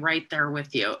 I'd be right there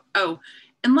with you. Oh,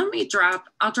 and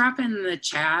I'll drop in the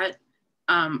chat.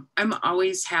 I'm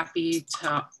always happy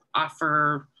to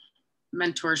offer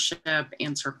mentorship,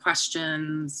 answer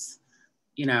questions,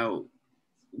 you know,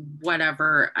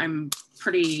 whatever. I'm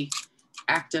pretty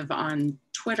active on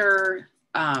Twitter.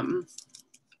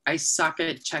 I suck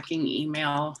at checking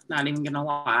email, not even gonna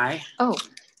lie. Oh,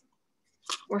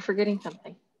 we're forgetting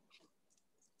something.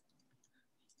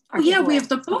 Oh, yeah, we have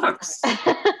the books. Is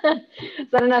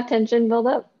that enough tension build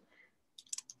up?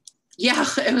 Yeah,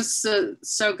 it was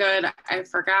so good. I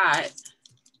forgot.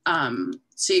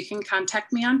 So you can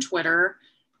contact me on Twitter,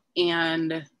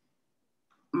 and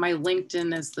my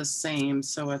LinkedIn is the same.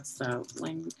 So it's the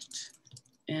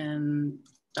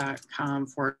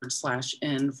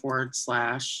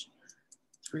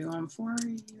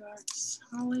linkedin.com/in/314 UX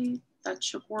Holly. That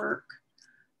should work.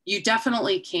 You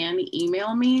definitely can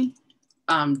email me.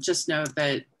 Just know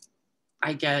that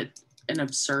I get an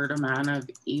absurd amount of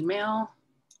email.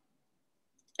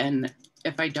 And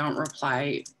if I don't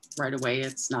reply right away,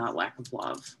 it's not lack of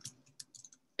love.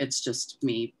 It's just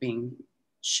me being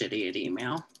shitty at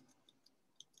email.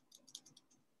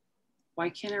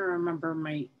 Why can't I remember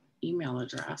my email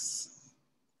address?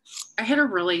 I had a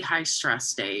really high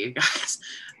stress day, you guys.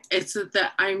 It's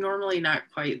that I'm normally not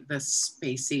quite this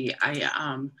spacey.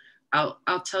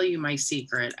 I'll tell you my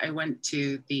secret. I went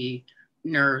to the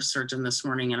neurosurgeon this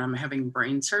morning and I'm having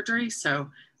brain surgery.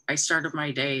 So I started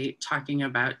my day talking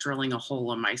about drilling a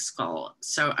hole in my skull.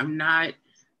 So I'm not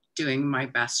doing my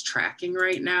best tracking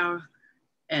right now.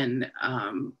 And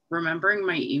remembering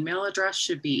my email address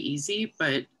should be easy,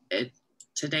 but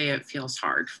today it feels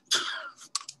hard.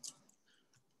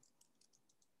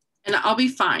 And I'll be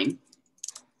fine.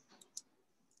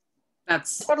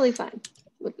 That's totally fine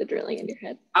with the drilling in your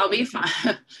head. I'll be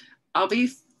fine. I'll be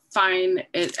fine.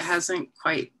 It hasn't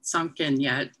quite sunk in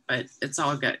yet, but it's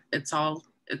all good. It's all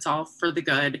for the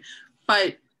good.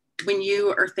 But when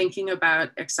you are thinking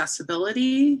about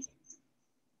accessibility,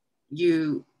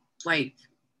 you like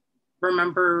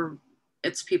remember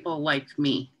it's people like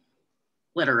me,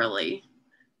 literally.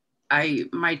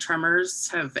 My tremors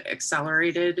have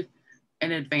accelerated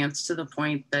and advanced to the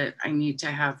point that I need to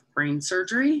have brain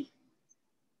surgery.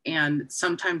 And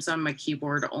sometimes I'm a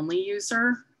keyboard only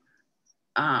user.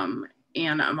 And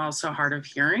I'm also hard of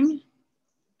hearing.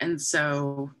 And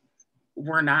so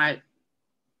we're not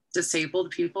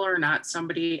disabled people are not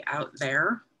somebody out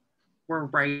there. We're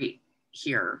right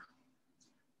here.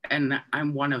 And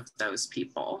I'm one of those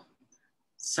people.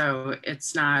 So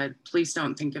it's not, please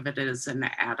don't think of it as an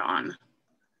add-on.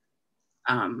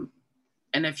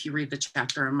 And if you read the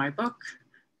chapter in my book,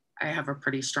 I have a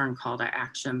pretty strong call to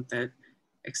action that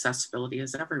accessibility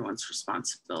is everyone's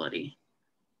responsibility.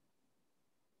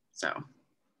 So.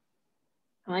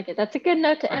 I like it. That's a good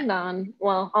note to end on.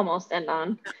 Well, almost end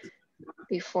on.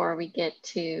 Before we get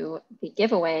to the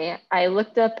giveaway, I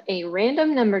looked up a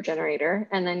random number generator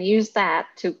and then used that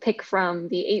to pick from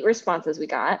the 8 responses we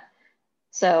got.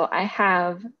 So I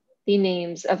have the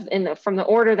names from the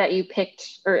order that you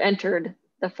picked or entered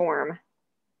the form.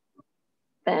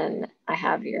 Then I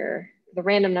have the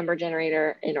random number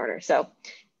generator in order. So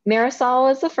Marisol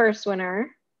was the first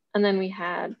winner. And then we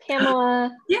had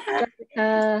Pamela, yeah.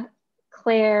 Jessica,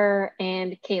 Claire,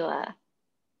 and Kayla.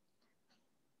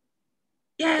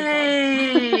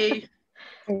 Yay!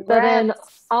 So then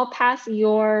I'll pass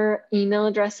your email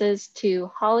addresses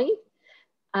to Holly.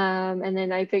 And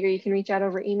then I figure you can reach out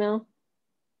over email.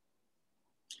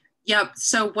 Yep.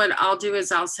 So what I'll do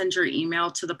is I'll send your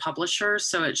email to the publisher.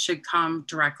 So it should come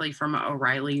directly from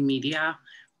O'Reilly Media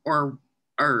or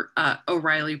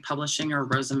O'Reilly Publishing or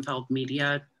Rosenfeld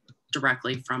Media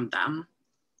directly from them.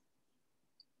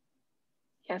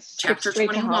 Yes. Chapter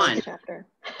 21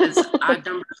 is odd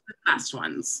numbers with fast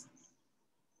ones.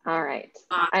 All right.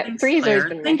 Thanks,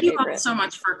 Claire. Thank you all so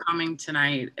much for coming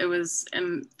tonight.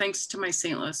 And thanks to my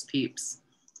St. Louis peeps.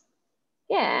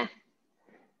 Yeah.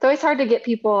 It's always hard to get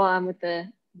people with the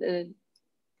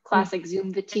classic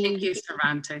Zoom fatigue. Thank you,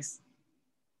 Cervantes.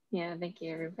 Yeah, thank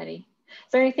you, everybody.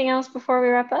 Is there anything else before we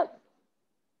wrap up?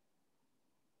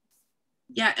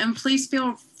 Yeah, and please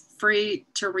feel free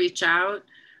to reach out.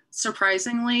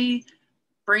 Surprisingly,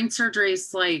 brain surgery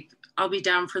is like, I'll be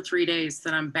down for 3 days,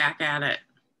 then I'm back at it.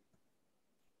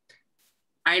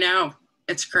 I know,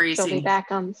 it's crazy. She'll be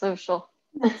back on social.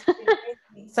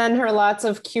 Send her lots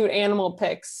of cute animal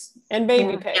pics and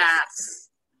baby pics.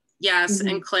 Yes. Mm-hmm.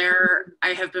 And Claire, I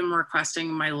have been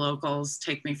requesting my locals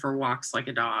take me for walks like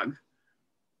a dog.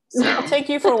 So I'll take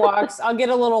you for walks. I'll get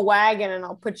a little wagon and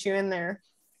I'll put you in there.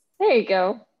 There you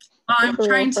go. I'm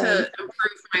trying to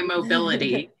improve my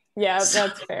mobility. Yeah,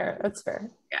 that's fair. That's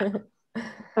fair. Yeah.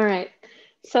 All right.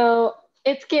 So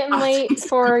it's getting late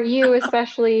for you,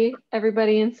 especially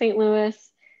everybody in St. Louis.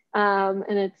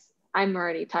 And I'm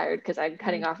already tired because I'm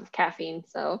cutting off of caffeine.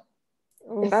 So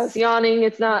if I was yawning,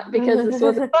 it's not because this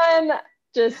wasn't fun,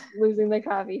 just losing the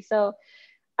coffee. So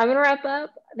I'm going to wrap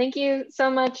up. Thank you so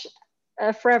much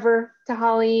forever to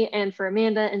Holly and for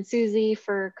Amanda and Susie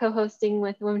for co-hosting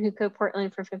with Women Who Code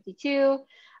Portland for 52.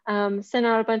 Sent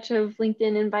out a bunch of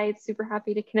LinkedIn invites, super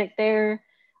happy to connect there.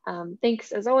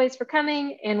 Thanks as always for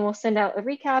coming, and we'll send out a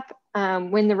recap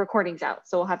when the recording's out.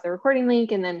 So we'll have the recording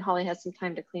link, and then Holly has some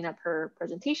time to clean up her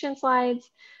presentation slides.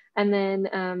 And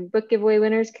then book giveaway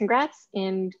winners, congrats,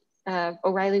 and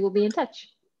O'Reilly will be in touch.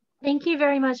 Thank you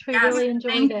very much. We really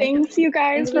enjoyed it. Thanks you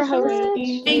guys for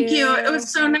hosting. Thank you. It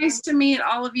was so nice to meet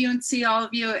all of you and see all of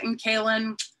you. And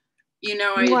Kaylin, you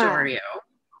know I adore you.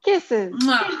 Kisses.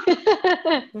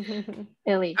 Mwah.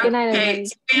 Illy. Good night, everybody.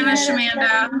 Spanish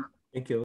Amanda. Thank you.